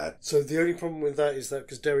real bad. So the only problem with that is that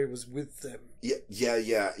because Derry was with them.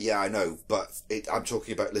 Yeah, I know, but I'm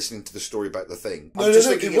talking about listening to the story about the thing. I'm just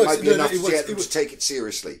thinking it might be enough to get them to take it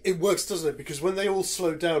seriously. It works, doesn't it? Because when they all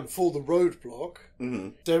slow down for the roadblock,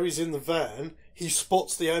 Derry's in the van, he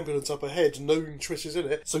spots the ambulance up ahead, knowing Trish is in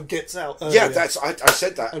it, so gets out earlier. Yeah, I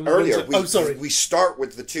said that earlier. We start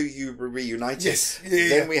with the two you reunited. Yes.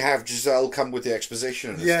 Then we have Giselle come with the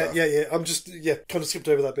exposition and stuff. Yeah. I'm just, kind of skipped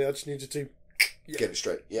over that bit. I just needed to... Get it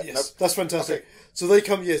straight. Yeah, yes, nope. That's fantastic. Okay. So they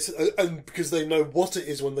come, and because they know what it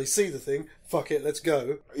is when they see the thing, fuck it, let's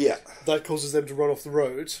go. Yeah. That causes them to run off the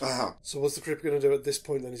road. Uh-huh. So what's the Creeper going to do at this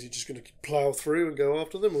point then? Is he just going to plough through and go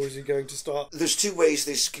after them, or is he going to start... There's two ways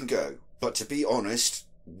this can go, but to be honest,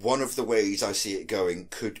 one of the ways I see it going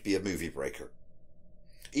could be a movie breaker.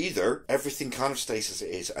 Either everything kind of stays as it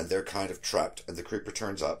is, and they're kind of trapped, and the Creeper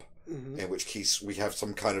turns up, in which case we have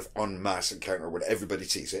some kind of en masse encounter where everybody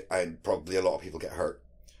sees it and probably a lot of people get hurt.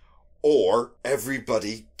 Or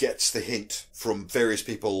everybody gets the hint from various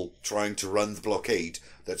people trying to run the blockade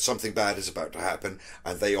that something bad is about to happen,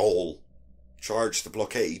 and they all charge the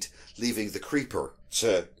blockade, leaving the Creeper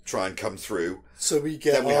to try and come through. So we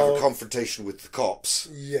get... Then we have a confrontation with the cops.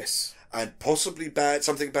 Yes. And possibly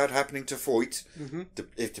something bad happening to Foyt,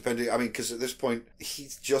 depending. I mean, because at this point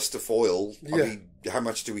he's just a foil. Yeah. I mean, how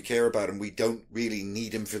much do we care about him? We don't really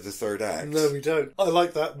need him for the third act. No, we don't. I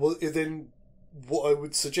like that. Well, then what I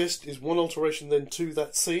would suggest is one alteration then to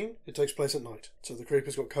that scene. It takes place at night, so the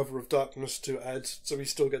Creeper's got cover of darkness to add, so we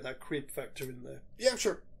still get that creep factor in there. Yeah,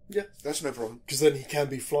 sure. Yeah. That's no problem. Because then he can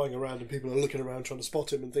be flying around and people are looking around trying to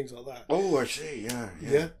spot him and things like that. Oh, I see,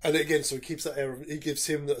 yeah. And again, so he keeps that air of... He gives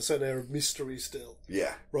him a certain air of mystery still.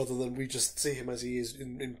 Yeah. Rather than we just see him as he is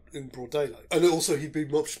in broad daylight. And also he'd be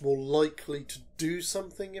much more likely to do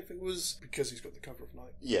something if it was because he's got the cover of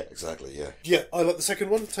night. Yeah, exactly, yeah. Yeah, I like the second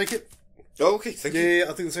one. Take it. Oh, okay, thank you. Yeah,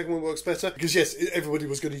 I think the second one works better. Because, yes, everybody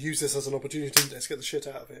was going to use this as an opportunity. Let's get the shit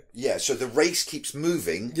out of it. Yeah, so the race keeps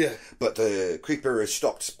moving, but the Creeper is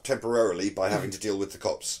stopped temporarily by having to deal with the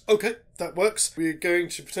cops. Okay, that works. We're going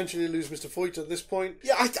to potentially lose Mr. Foyt at this point.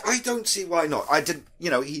 Yeah, I don't see why not. I didn't,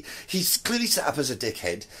 he's clearly set up as a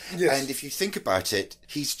dickhead. Yes. And if you think about it,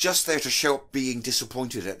 he's just there to show up being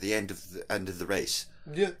disappointed at the end of the race.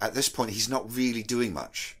 Yeah. At this point, he's not really doing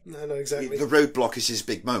much. No, exactly. The roadblock is his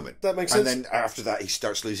big moment. That makes sense. And then after that, he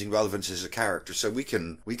starts losing relevance as a character. So we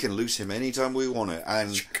can lose him anytime we want it.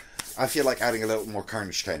 And I feel like adding a little more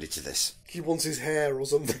Carnage candy to this. He wants his hair or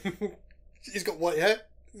something. He's got white hair.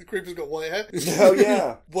 The Creeper's got white hair. Oh,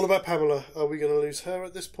 yeah. What about Pamela? Are we going to lose her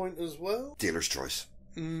at this point as well? Dealer's choice.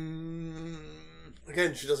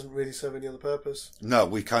 Again, she doesn't really serve any other purpose. No,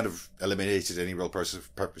 we kind of eliminated any real purpose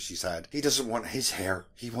she's had. He doesn't want his hair.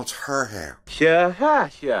 He wants her hair. Sure.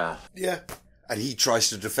 Yeah. And he tries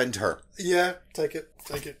to defend her. Yeah, take it.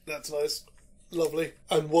 That's nice. Lovely.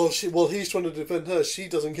 And while he's trying to defend her, she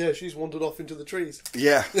doesn't care. She's wandered off into the trees.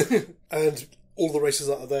 Yeah. And all the racers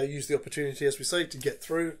that are there use the opportunity, as we say, to get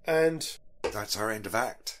through. And that's our end of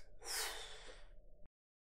act.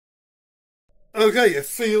 Okay, it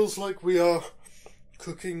feels like we are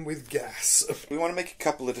cooking with gas. We want to make a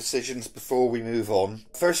couple of decisions before we move on.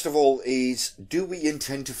 First of all is, do we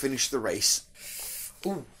intend to finish the race?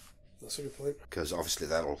 Ooh, that's a good point. Because obviously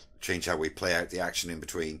that'll change how we play out the action in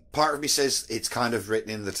between. Part of me says it's kind of written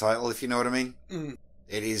in the title, if you know what I mean.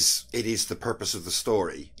 It is the purpose of the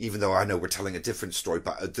story, even though I know we're telling a different story,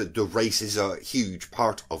 but the race is a huge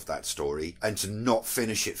part of that story, and to not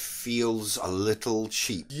finish it feels a little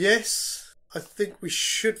cheap. Yes, I think we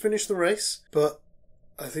should finish the race, but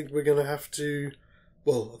I think we're going to have to...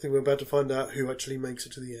 Well, I think we're about to find out who actually makes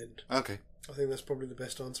it to the end. Okay. I think that's probably the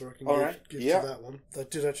best answer I can give to that one.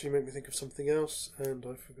 That did actually make me think of something else, and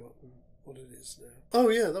I've forgotten what it is now. Oh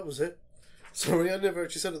yeah, that was it. Sorry, I never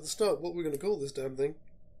actually said at the start what we're going to call this damn thing.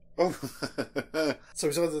 Oh. So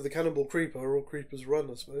it's either the Cannonball Creeper or Creeper's Run,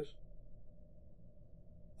 I suppose.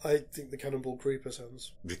 I think the Cannonball Creeper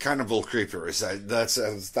sounds... The Cannonball Creeper is that's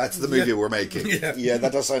the movie we're making. Yeah,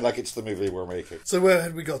 that does sound like it's the movie we're making. So where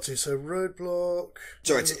had we got to? So roadblock...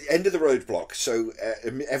 So it's end of the roadblock. So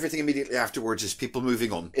everything immediately afterwards is people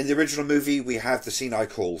moving on. In the original movie, we have the scene I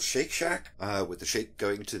call Shake Shack, with the Shake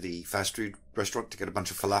going to the fast food restaurant to get a bunch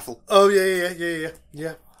of falafel. Oh, yeah.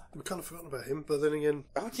 We've kind of forgotten about him, but then again...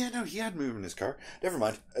 Oh, yeah, no, he had movement in his car. Never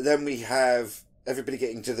mind. Then we have... everybody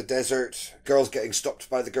getting to the desert, girls getting stopped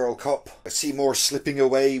by the girl cop, Seymour slipping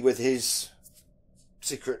away with his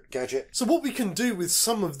secret gadget. So what we can do with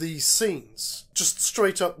some of these scenes, just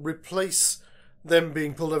straight up replace them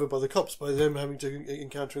being pulled over by the cops by them having to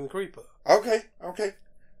encountering the Creeper. Okay.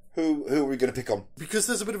 Who are we going to pick on? Because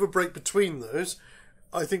there's a bit of a break between those,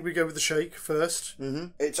 I think we go with the Shake first. Mm-hmm.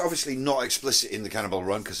 It's obviously not explicit in the Cannonball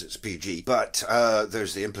Run because it's PG, but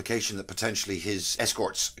there's the implication that potentially his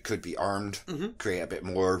escorts could be armed, create a bit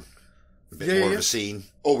more of a scene,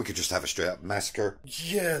 or we could just have a straight up massacre.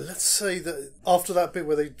 Yeah, let's say that after that bit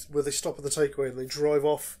where they stop at the takeaway and they drive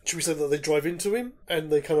off, should we say that they drive into him and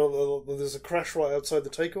they kind of there's a crash right outside the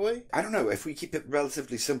takeaway? I don't know, if we keep it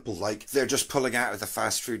relatively simple, like they're just pulling out of the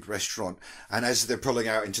fast food restaurant, and as they're pulling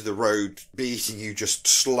out into the road, BTU just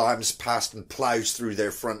slams past and plows through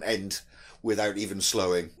their front end without even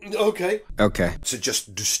slowing. Okay. So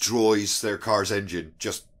just destroys their car's engine,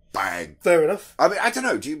 just bang. Fair enough. I mean, I don't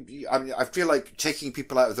know. I feel like taking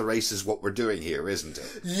people out of the race is what we're doing here, isn't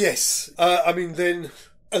it? Yes. I mean, then,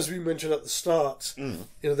 as we mentioned at the start,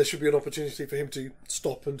 there should be an opportunity for him to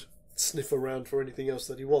stop and sniff around for anything else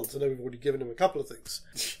that he wants. I know we've already given him a couple of things.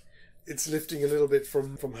 It's lifting a little bit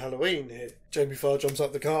from Halloween here. Jamie Farr jumps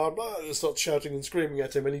out the car and starts shouting and screaming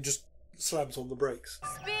at him, and he just slams on the brakes.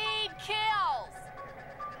 Speed kills!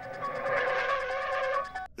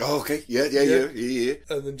 Oh, okay. Yeah.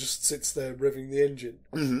 And then just sits there revving the engine.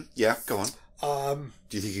 Mm-hmm. Yeah, go on.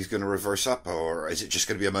 Do you think he's going to reverse up, or is it just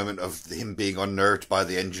going to be a moment of him being unnerved by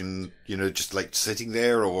the engine, just like sitting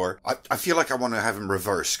there? Or I feel like I want to have him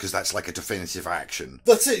reverse because that's like a definitive action.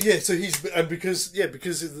 That's it, yeah. So because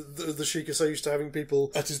the Sheik is so used to having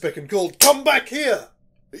people at his beck and call, come back here.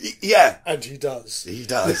 Yeah. And he does.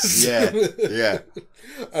 Yeah.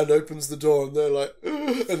 And opens the door and they're like,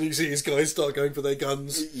 and you see his guys start going for their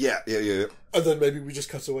guns. Yeah. And then maybe we just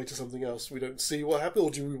cut away to something else. We don't see what happened,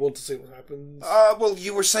 or do we want to see what happens? Well,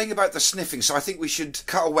 you were saying about the sniffing, so I think we should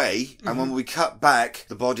cut away, and when we cut back,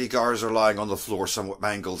 the bodyguards are lying on the floor somewhat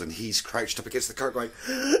mangled, and he's crouched up against the car going,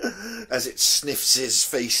 as it sniffs his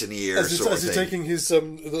face and ears, as he's taking his, the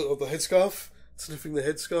headscarf, sniffing the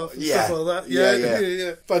headscarf and stuff like that.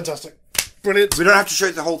 Yeah. Fantastic. Brilliant. We don't have to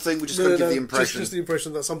show the whole thing, we just got to give the impression. Just the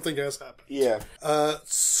impression that something has happened. Yeah.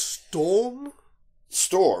 Storm?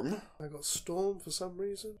 Storm? I got Storm for some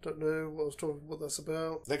reason. Don't know what that's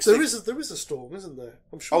about. There is a storm, isn't there?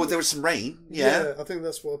 I'm sure. Oh, there was some rain. Yeah. I think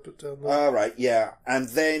that's what I put down there. All right, yeah. And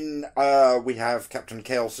then we have Captain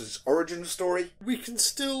Chaos's origin story. We can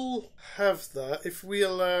still have that if we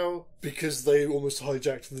allow, because they almost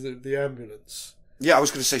hijacked the ambulance. Yeah, I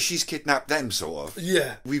was going to say, she's kidnapped them, sort of.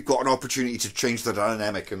 Yeah. We've got an opportunity to change the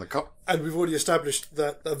dynamic in the cup. And we've already established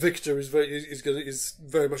that Victor is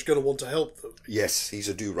very much going to want to help them. Yes, he's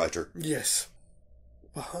a do-writer. Yes.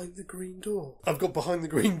 Behind the Green Door. I've got Behind the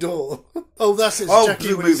Green Door. Oh, that's it. Jackie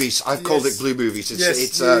Blue Movies. I've called it Blue Movies.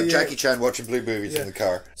 It's Jackie Chan watching Blue Movies in the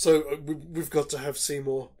car. So we've got to have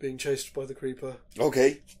Seymour being chased by the Creeper.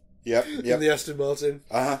 Okay. Yep. In the Aston Martin.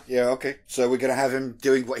 Yeah, okay. So we're going to have him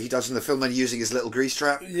doing what he does in the film and using his little grease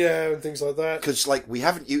trap? Yeah, and things like that. Because, we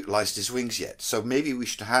haven't utilised his wings yet, so maybe we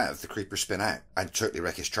should have the Creeper spin out and totally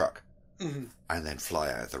wreck his truck. Mm-hmm. And then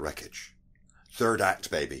fly out of the wreckage. Third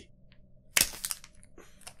act, baby.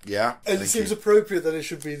 Yeah. And it seems appropriate that it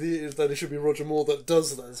should be Roger Moore that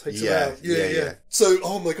does that. Takes it out. Yeah. So,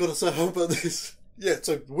 oh my god, so how about this? Yeah,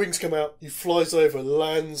 so wings come out, he flies over,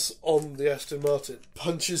 lands on the Aston Martin,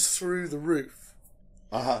 punches through the roof.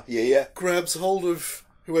 Yeah. Grabs hold of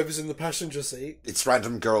whoever's in the passenger seat. It's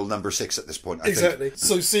random girl number 6 at this point, I Exactly. think.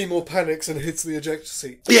 So Seymour panics and hits the ejector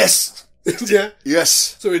seat. Yes! Yeah?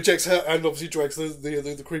 Yes. So he ejects her and obviously drags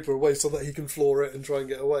the Creeper away so that he can floor it and try and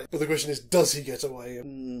get away. But the question is, does he get away?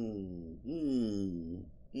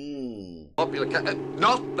 Popular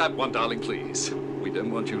not that one, darling, please. We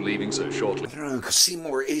don't want you leaving so shortly. I don't know, because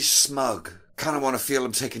Seymour is smug. Kind of want to feel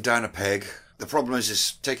him taking down a peg. The problem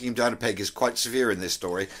is taking him down a peg is quite severe in this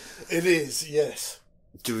story. It is, yes.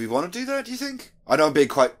 Do we want to do that, do you think? I know I'm being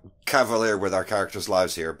quite cavalier with our characters'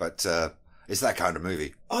 lives here, but it's that kind of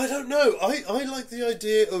movie. I don't know. I like the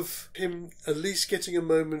idea of him at least getting a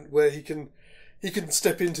moment where he can he can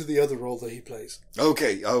step into the other role that he plays.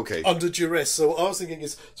 Okay. Under duress. So what I was thinking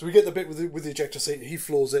is, so we get the bit with the ejector seat, he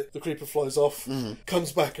floors it, the creeper flies off,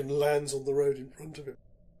 comes back and lands on the road in front of him.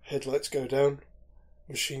 Headlights go down,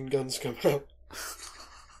 machine guns come out.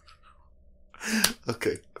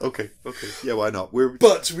 Okay. Yeah, why not?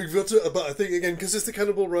 But we've got to. But I think again, because it's the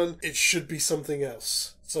Cannonball Run, it should be something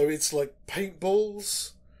else. So it's like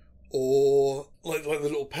paintballs, or like the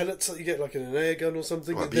little pellets that you get, like in an air gun or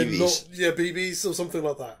something. Or They're BBs. not, BBs or something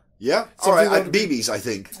like that. Yeah, Something alright, that would be- BBs, I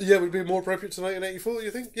think. Yeah, would be more appropriate to 1984.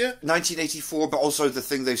 You think? Yeah. 1984, but also the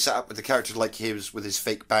thing they've set up with the character like his with his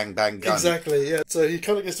fake bang bang gun. Exactly. Yeah. So he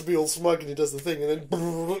kind of gets to be all smug and he does the thing, and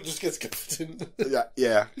then just gets covered in.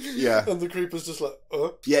 Yeah. And the creeper's just like,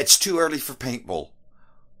 Yeah, it's too early for paintball.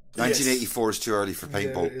 1984 is too early for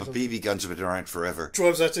paintball, it is. but BB guns have been around forever.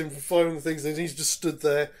 Drives at him, firing the things, and he's just stood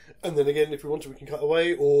there. And then again, if we want to, we can cut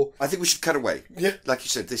away, or I think we should cut away. Yeah. Like you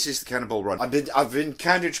said, this is the Cannonball Run. I've been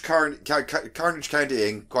carnage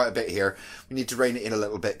candying quite a bit here. We need to rein it in a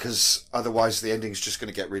little bit, because otherwise the ending's just going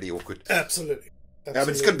to get really awkward. absolutely. I mean,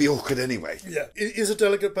 it's going to be awkward anyway. Yeah, it is a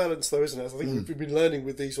delicate balance, though, isn't it? I think we've been learning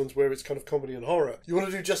with these ones where it's kind of comedy and horror. You want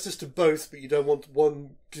to do justice to both, but you don't want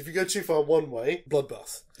one. Because if you go too far one way,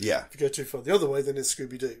 bloodbath. Yeah. If you go too far the other way, then it's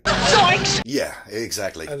Scooby Doo. Yeah,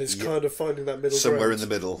 exactly. And it's kind of finding that middle somewhere ground. in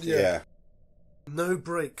the middle. Yeah. Yeah. No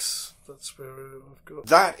breaks. That's where I've got.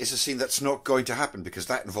 That is a scene that's not going to happen because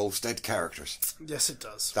that involves dead characters. Yes, it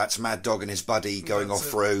does. That's Mad Dog and his buddy going That's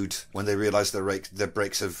off it. road when they realise their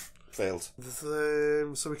brakes have failed.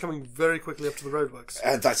 So we're coming very quickly up to the roadworks.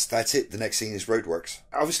 And that's it. The next scene is roadworks.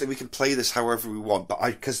 Obviously, we can play this however we want, but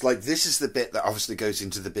because this is the bit that obviously goes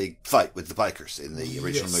into the big fight with the bikers in the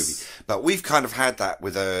original movie. But we've kind of had that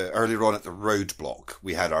with earlier on at the roadblock.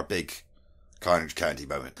 We had our big Carnage Candy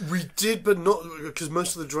moment. We did, but not because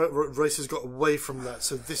most of the races got away from that.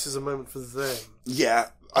 So this is a moment for them. Yeah.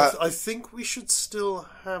 I think we should still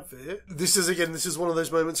have it. This is one of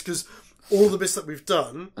those moments because all the bits that we've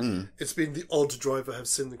done, it's been the odd driver have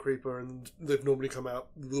seen the creeper and they've normally come out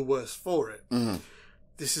the worst for it.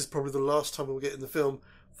 This is probably the last time we'll get in the film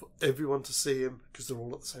for everyone to see him because they're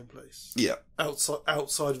all at the same place. Yeah.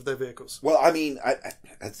 Outside of their vehicles. Well, I mean,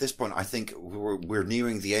 at this point, I think we're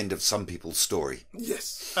nearing the end of some people's story.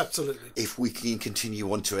 Yes, absolutely. If we can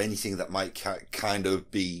continue on to anything that might kind of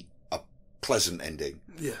be a pleasant ending,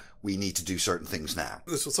 Yeah. we need to do certain things now.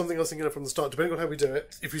 This was something I was thinking of from the start. Depending on how we do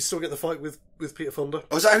it, if we still get the fight with Peter Fonda.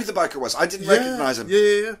 Oh, is that who the biker was? I didn't recognise him.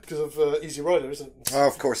 Yeah. Because of Easy Rider, isn't it? Oh,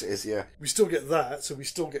 of course it is, yeah. We still get that, so we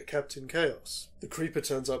still get Captain Chaos. The Creeper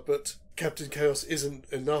turns up, but Captain Chaos isn't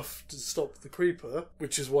enough to stop the Creeper,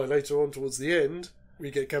 which is why later on towards the end, we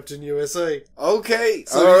get Captain USA. Okay,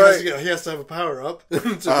 So he has to have a power-up to be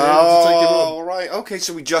able to take him on. All right, okay,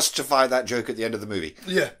 so we justify that joke at the end of the movie.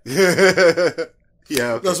 Yeah,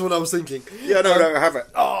 Yeah, okay. that's what I was thinking. Yeah, no, have it.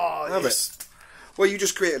 Oh, Have yes. it. Well, you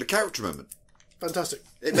just created a character moment. Fantastic.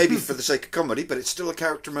 It may be for the sake of comedy, but it's still a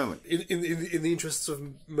character moment. In the interests of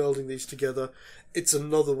melding these together, it's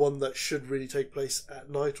another one that should really take place at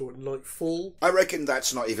night or at nightfall. I reckon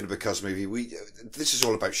that's not even a because movie. This is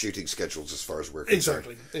all about shooting schedules as far as we're concerned.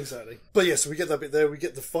 Exactly. But yeah, so we get that bit there, we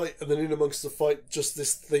get the fight, and then in amongst the fight, just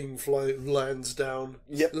this thing lands down.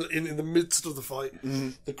 Yep. In the midst of the fight,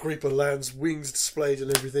 the creeper lands, wings displayed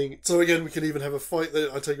and everything. So again, we can even have a fight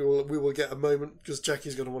that I take it we will get a moment, because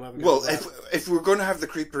Jackie's going to want to have a go Well, at that. if we're going to have the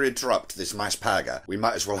creeper interrupt this mass paga, we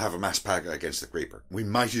might as well have a mass paga against the creeper. We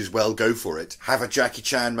might as well go for it. Have a Jackie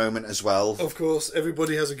Chan moment as well. Of course,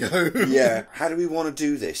 everybody has a go. Yeah. How do we want to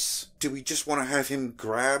do this? Do we just want to have him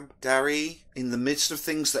grab Darry in the midst of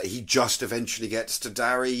things that he just eventually gets to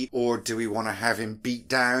Darry? Or do we want to have him beat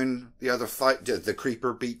down the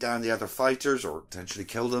creeper beat down the other fighters or potentially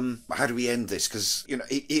kill them? How do we end this? Because,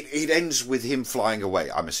 it ends with him flying away,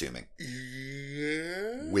 I'm assuming.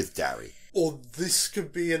 Yeah. With Darry. Or this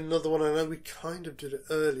could be another one. I know we kind of did it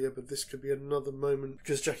earlier, but this could be another moment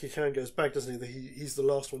because Jackie Chan goes back, doesn't he? He's the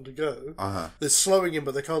last one to go. They're slowing him,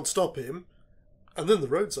 but they can't stop him. And then the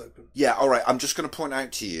road's open. Yeah, all right. I'm just going to point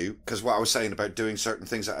out to you, because what I was saying about doing certain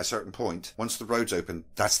things at a certain point, once the road's open,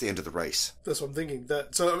 that's the end of the race. That's what I'm thinking. I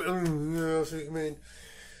see what you mean.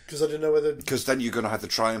 Because I didn't know whether... Because then you're going to have the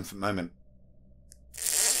triumphant moment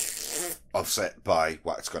offset by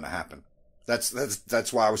what's going to happen.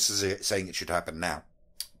 That's why I was saying it should happen now.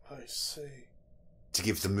 I see. To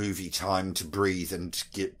give the movie time to breathe and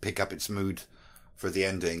pick up its mood for the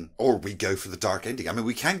ending. Or we go for the dark ending. I mean,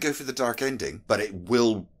 we can go for the dark ending, but it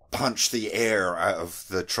will punch the air out of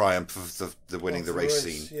the triumph of the winning the race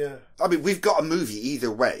scene. Yeah. I mean, we've got a movie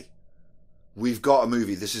either way. we've got a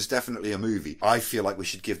movie. This is definitely a movie. I feel like we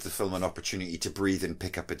should give the film an opportunity to breathe and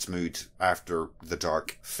pick up its mood after the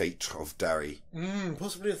dark fate of Derry.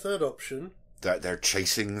 Possibly a third option. That they're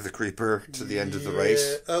chasing the creeper to the end of the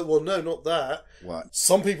race. Well, no, not that. What?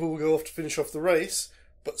 Some people will go off to finish off the race,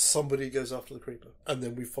 but somebody goes after the creeper. And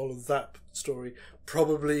then we follow that story.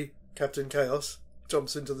 Probably Captain Chaos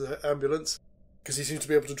jumps into the ambulance, because he seems to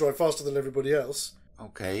be able to drive faster than everybody else.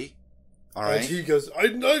 Okay. All right. And he goes,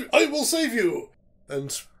 I will save you!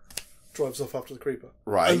 And drives off after the creeper.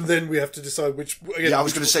 Right. And then we have to decide which... Again, yeah, I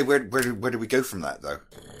was going to say, where do we go from that, though?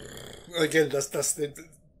 Again, that's the...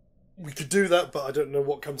 We could do that, but I don't know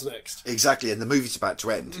what comes next. Exactly, and the movie's about to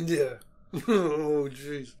end. Yeah. Oh,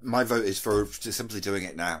 jeez. My vote is for simply doing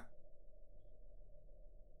it now.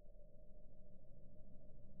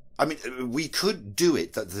 I mean, we could do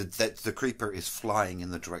it that the creeper is flying in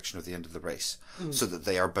the direction of the end of the race, so that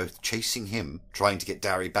they are both chasing him, trying to get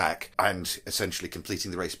Derry back, and essentially completing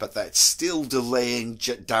the race. But that's still delaying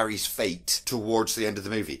Derry's fate towards the end of the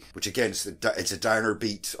movie, which again, it's a downer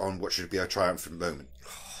beat on what should be a triumphant moment.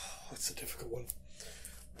 That's a difficult one.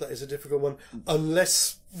 That is a difficult one.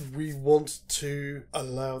 Unless we want to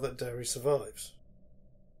allow that Derry survives.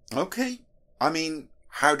 Okay. I mean,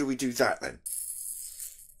 how do we do that then?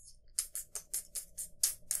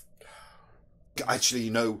 Actually, you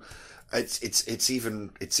know, it's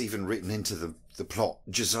even written into the plot.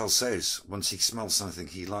 Giselle says once he smells something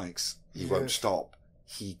he likes, he won't stop.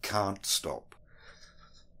 He can't stop.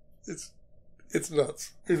 It's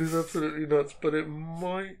nuts. It is absolutely nuts, but it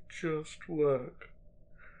might just work.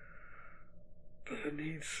 But it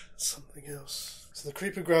needs something else. So the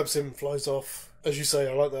creeper grabs him, flies off. As you say,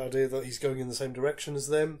 I like the idea that he's going in the same direction as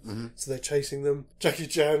them. Mm-hmm. So they're chasing them. Jackie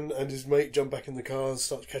Chan and his mate jump back in the car and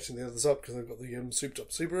start catching the others up because they've got the souped up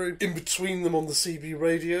Subaru. In between them on the CB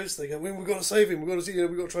radios, they go, we've got to save him. We've got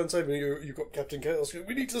to try and save him. You've got Captain Chaos.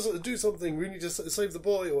 We need to do something. We need to save the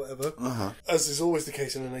boy or whatever. Uh-huh. As is always the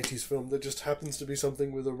case in an 80s film, there just happens to be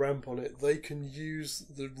something with a ramp on it. They can use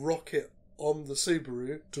the rocket on the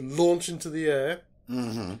Subaru to launch into the air.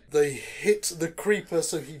 Mm-hmm. They hit the creeper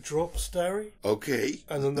so he drops Derry. Okay.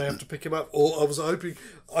 And then they have to pick him up. Or I was hoping,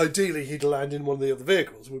 ideally, he'd land in one of the other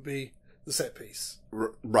vehicles, would be the set piece.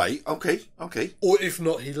 Right, okay. Or if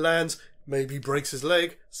not, he lands, maybe breaks his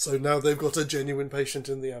leg, so now they've got a genuine patient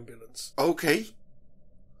in the ambulance. Okay.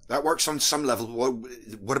 That works on some level.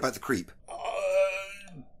 What about the creep?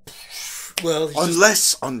 Well,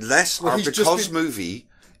 because movie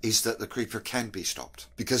is that the creeper can be stopped.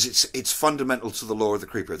 Because it's fundamental to the lore of the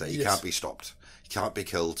creeper that he can't be stopped. He can't be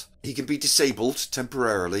killed. He can be disabled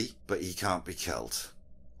temporarily, but he can't be killed,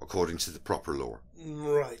 according to the proper lore.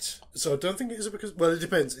 Right. So I don't think it is because... Well, it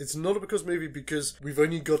depends. It's not a because movie because we've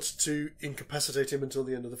only got to incapacitate him until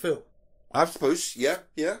the end of the film. I suppose, yeah,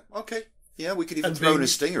 okay. Yeah, we could even throw in a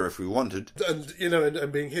stinger if we wanted. And, you know,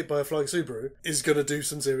 and being hit by a flying Subaru is going to do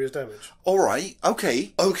some serious damage. All right,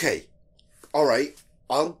 okay. All right.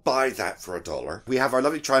 I'll buy that for $1. We have our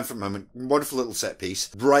lovely triumphant moment, wonderful little set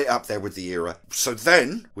piece, right up there with the era. So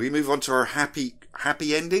then we move on to our happy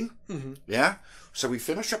ending. Mm-hmm. Yeah. So we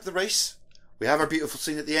finish up the race. We have our beautiful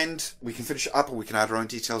scene at the end. We can finish it up, or we can add our own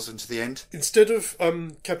details into the end. Instead of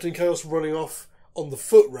Captain Chaos running off on the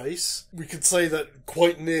foot race, we could say that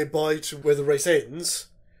quite nearby to where the race ends,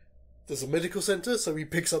 there's a medical centre, so he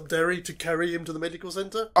picks up Derry to carry him to the medical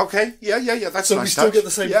centre. Okay, yeah, that's so nice. We still touch. get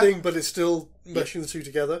the same thing, but it's still meshing the two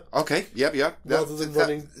together. Okay, yeah. Rather than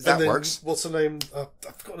running... That works. What's her name? I've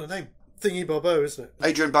forgotten her name. Thingy Barbeau, isn't it?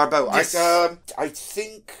 Adrienne Barbeau. Yes. I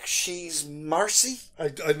think she's Marcy.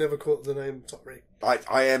 I never caught the name, sorry. I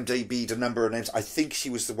IMDb'd a number of names. I think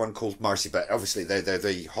she was the one called Marcy, but obviously they're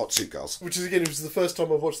the hot suit girls. Which is, again, it was the first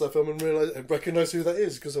time I've watched that film and recognised who that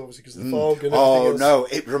is, because of the fog and everything else. No,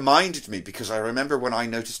 it reminded me, because I remember when I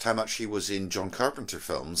noticed how much she was in John Carpenter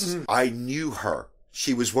films, I knew her.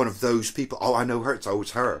 She was one of those people. Oh, I know her. It's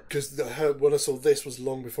always her. Because when I saw this was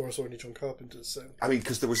long before I saw any John Carpenter. So I mean,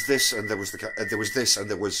 because there was this, and there was this, and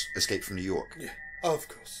there was Escape from New York. Yeah, of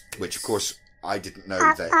course. Which, of course, I didn't know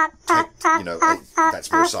that.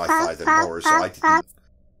 That's more sci-fi than horror. So I didn't.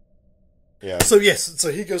 Yeah. So yes,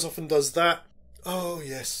 so he goes off and does that. Oh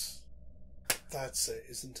yes, that's it,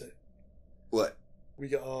 isn't it? What? We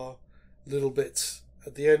get our little bit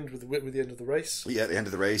at the end with the end of the race. Yeah, at the end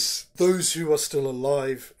of the race. Those who are still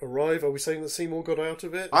alive arrive. Are we saying that Seymour got out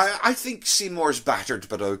of it? I think Seymour's battered,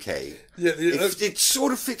 but okay. Yeah, it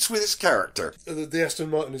sort of fits with his character. The Aston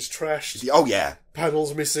Martin is trashed. Oh, yeah.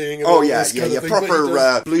 Panels missing. And Oh, all yeah, this kind of thing,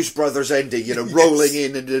 proper Blues Brothers ending, rolling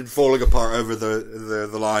in and then falling apart over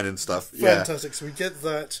the line and stuff. Fantastic. So we get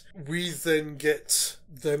that. We then get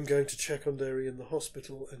them going to check on Derry in the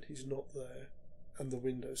hospital, and he's not there. And the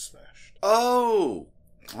window's smashed. Oh,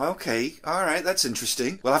 okay. All right, that's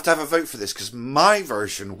interesting. We'll have to have a vote for this, because my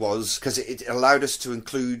version was, because it allowed us to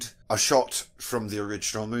include a shot from the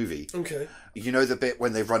original movie. Okay. You know the bit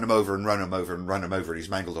when they run him over and run him over and run him over and he's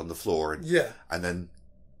mangled on the floor? And, yeah. And then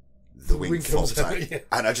the wing falls out. Yeah.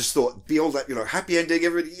 And I just thought, be all that, happy ending,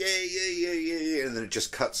 everybody, yeah. And then it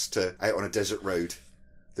just cuts to out on a desert road.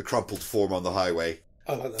 The crumpled form on the highway.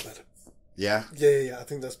 I like that better. Yeah? Yeah, I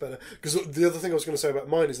think that's better. Because the other thing I was going to say about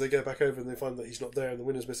mine is they go back over and they find that he's not there and the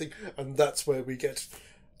winner's missing, and that's where we get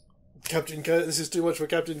Captain Chaos. This is too much for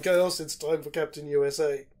Captain Chaos, it's time for Captain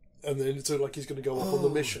USA. And then it's like he's going to go off on the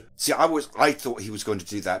mission. See, I thought he was going to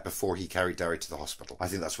do that before he carried Derry to the hospital. I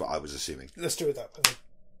think that's what I was assuming. Let's do it that way.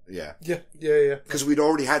 Yeah. Yeah. Because we'd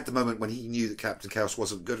already had the moment when he knew that Captain Chaos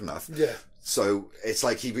wasn't good enough. Yeah. So it's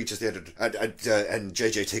like he reaches the end and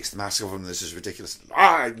JJ takes the mask off him and this is ridiculous.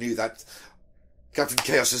 I knew that Captain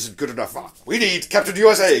Chaos isn't good enough. We need Captain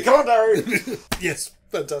USA. Come on, Derry. Yes,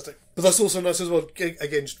 fantastic. But that's also nice as well.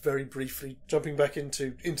 Again, just very briefly jumping back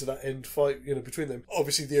into that end fight, between them.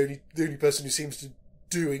 Obviously, the only person who seems to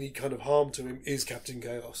do any kind of harm to him is Captain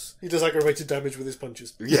Chaos. He does aggravated damage with his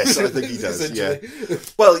punches. Yes, I think he does. Yeah.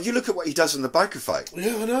 Well, you look at what he does in the biker fight.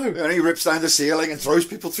 Yeah, I know. And he rips down the ceiling and throws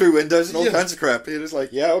people through windows and all kinds of crap. And it's like,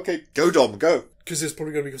 yeah, okay, go Dom, go. Because it's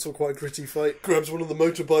probably going to be quite a gritty fight. Grabs one of the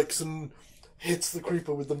motorbikes and hits the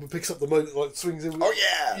creeper with them, picks up the motor, swings in. Oh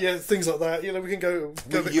yeah, yeah, things like that. We can go.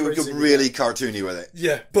 You get really cartoony with it.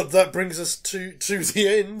 Yeah, but that brings us to the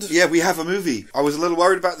end. Yeah, we have a movie. I was a little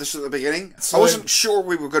worried about this at the beginning. I wasn't sure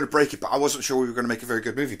we were going to break it, but I wasn't sure we were going to make a very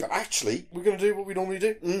good movie. But actually, we're going to do what we normally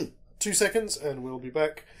do. 2 seconds, and we'll be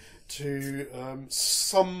back to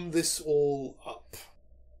sum this all up.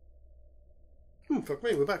 Fuck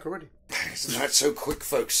me, we're back already. Isn't that so quick,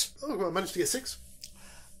 folks? Oh, well, I managed to get 6.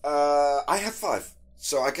 I have 5.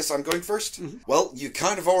 So I guess I'm going first. Mm-hmm. Well, you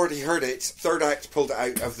kind of already heard it. Third act pulled it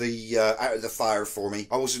out of the fire for me.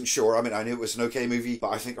 I wasn't sure. I mean, I knew it was an okay movie, but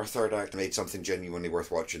I think our third act made something genuinely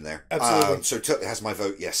worth watching there. Absolutely. So it totally has my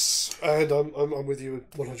vote. Yes. And I'm with you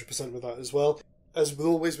 100% with that as well. As with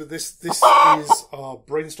always with this is our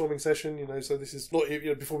brainstorming session, so this is not,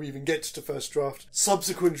 before we even get to first draft.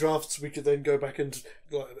 Subsequent drafts, we could then go back and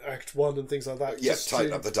Act 1 and things like that. Yeah,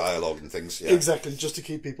 tighten up the dialogue and things, yeah. Exactly, just to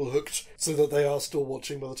keep people hooked, so that they are still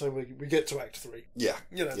watching by the time we get to Act 3. Yeah,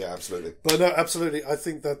 yeah, absolutely. But no, absolutely, I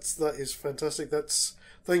think that is fantastic.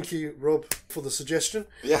 Thank you, Rob, for the suggestion.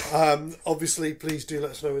 Yeah. Obviously, please do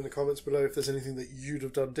let us know in the comments below if there's anything that you'd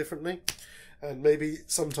have done differently. And maybe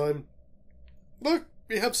sometime... Look,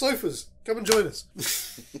 we have sofas. Come and join us.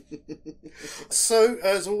 So,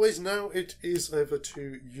 as always, now it is over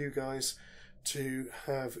to you guys to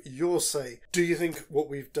have your say. Do you think what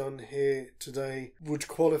we've done here today would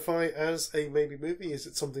qualify as a maybe movie? Is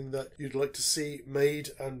it something that you'd like to see made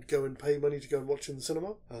and go and pay money to go and watch in the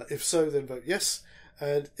cinema? If so, then vote yes.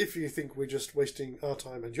 And if you think we're just wasting our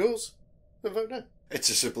time and yours, then vote no. It's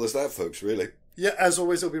as simple as that, folks, really. Yeah, as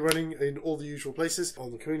always, it'll be running in all the usual places.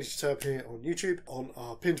 On the community tab here on YouTube, on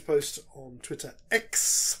our pinned post on Twitter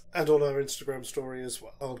X, and on our Instagram story as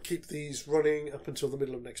well. I'll keep these running up until the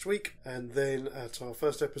middle of next week, and then at our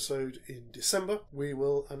first episode in December, we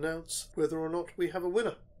will announce whether or not we have a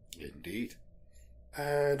winner. Indeed.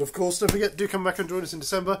 And of course, don't forget, do come back and join us in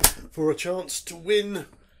December for a chance to win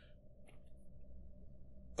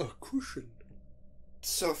a cushion.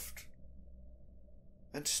 Soft.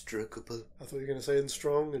 And strokeable. I thought you were going to say and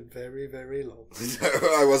strong and very, very long. No,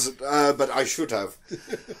 I wasn't, but I should have.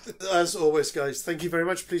 As always, guys, thank you very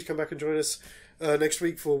much. Please come back and join us next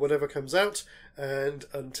week for whatever comes out. And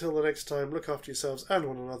until the next time, look after yourselves and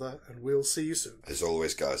one another, and we'll see you soon. As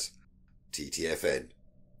always, guys, TTFN.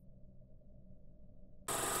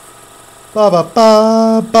 Ba ba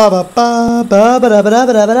ba ba ba ba ba ba ba ba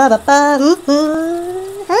ba ba ba ba.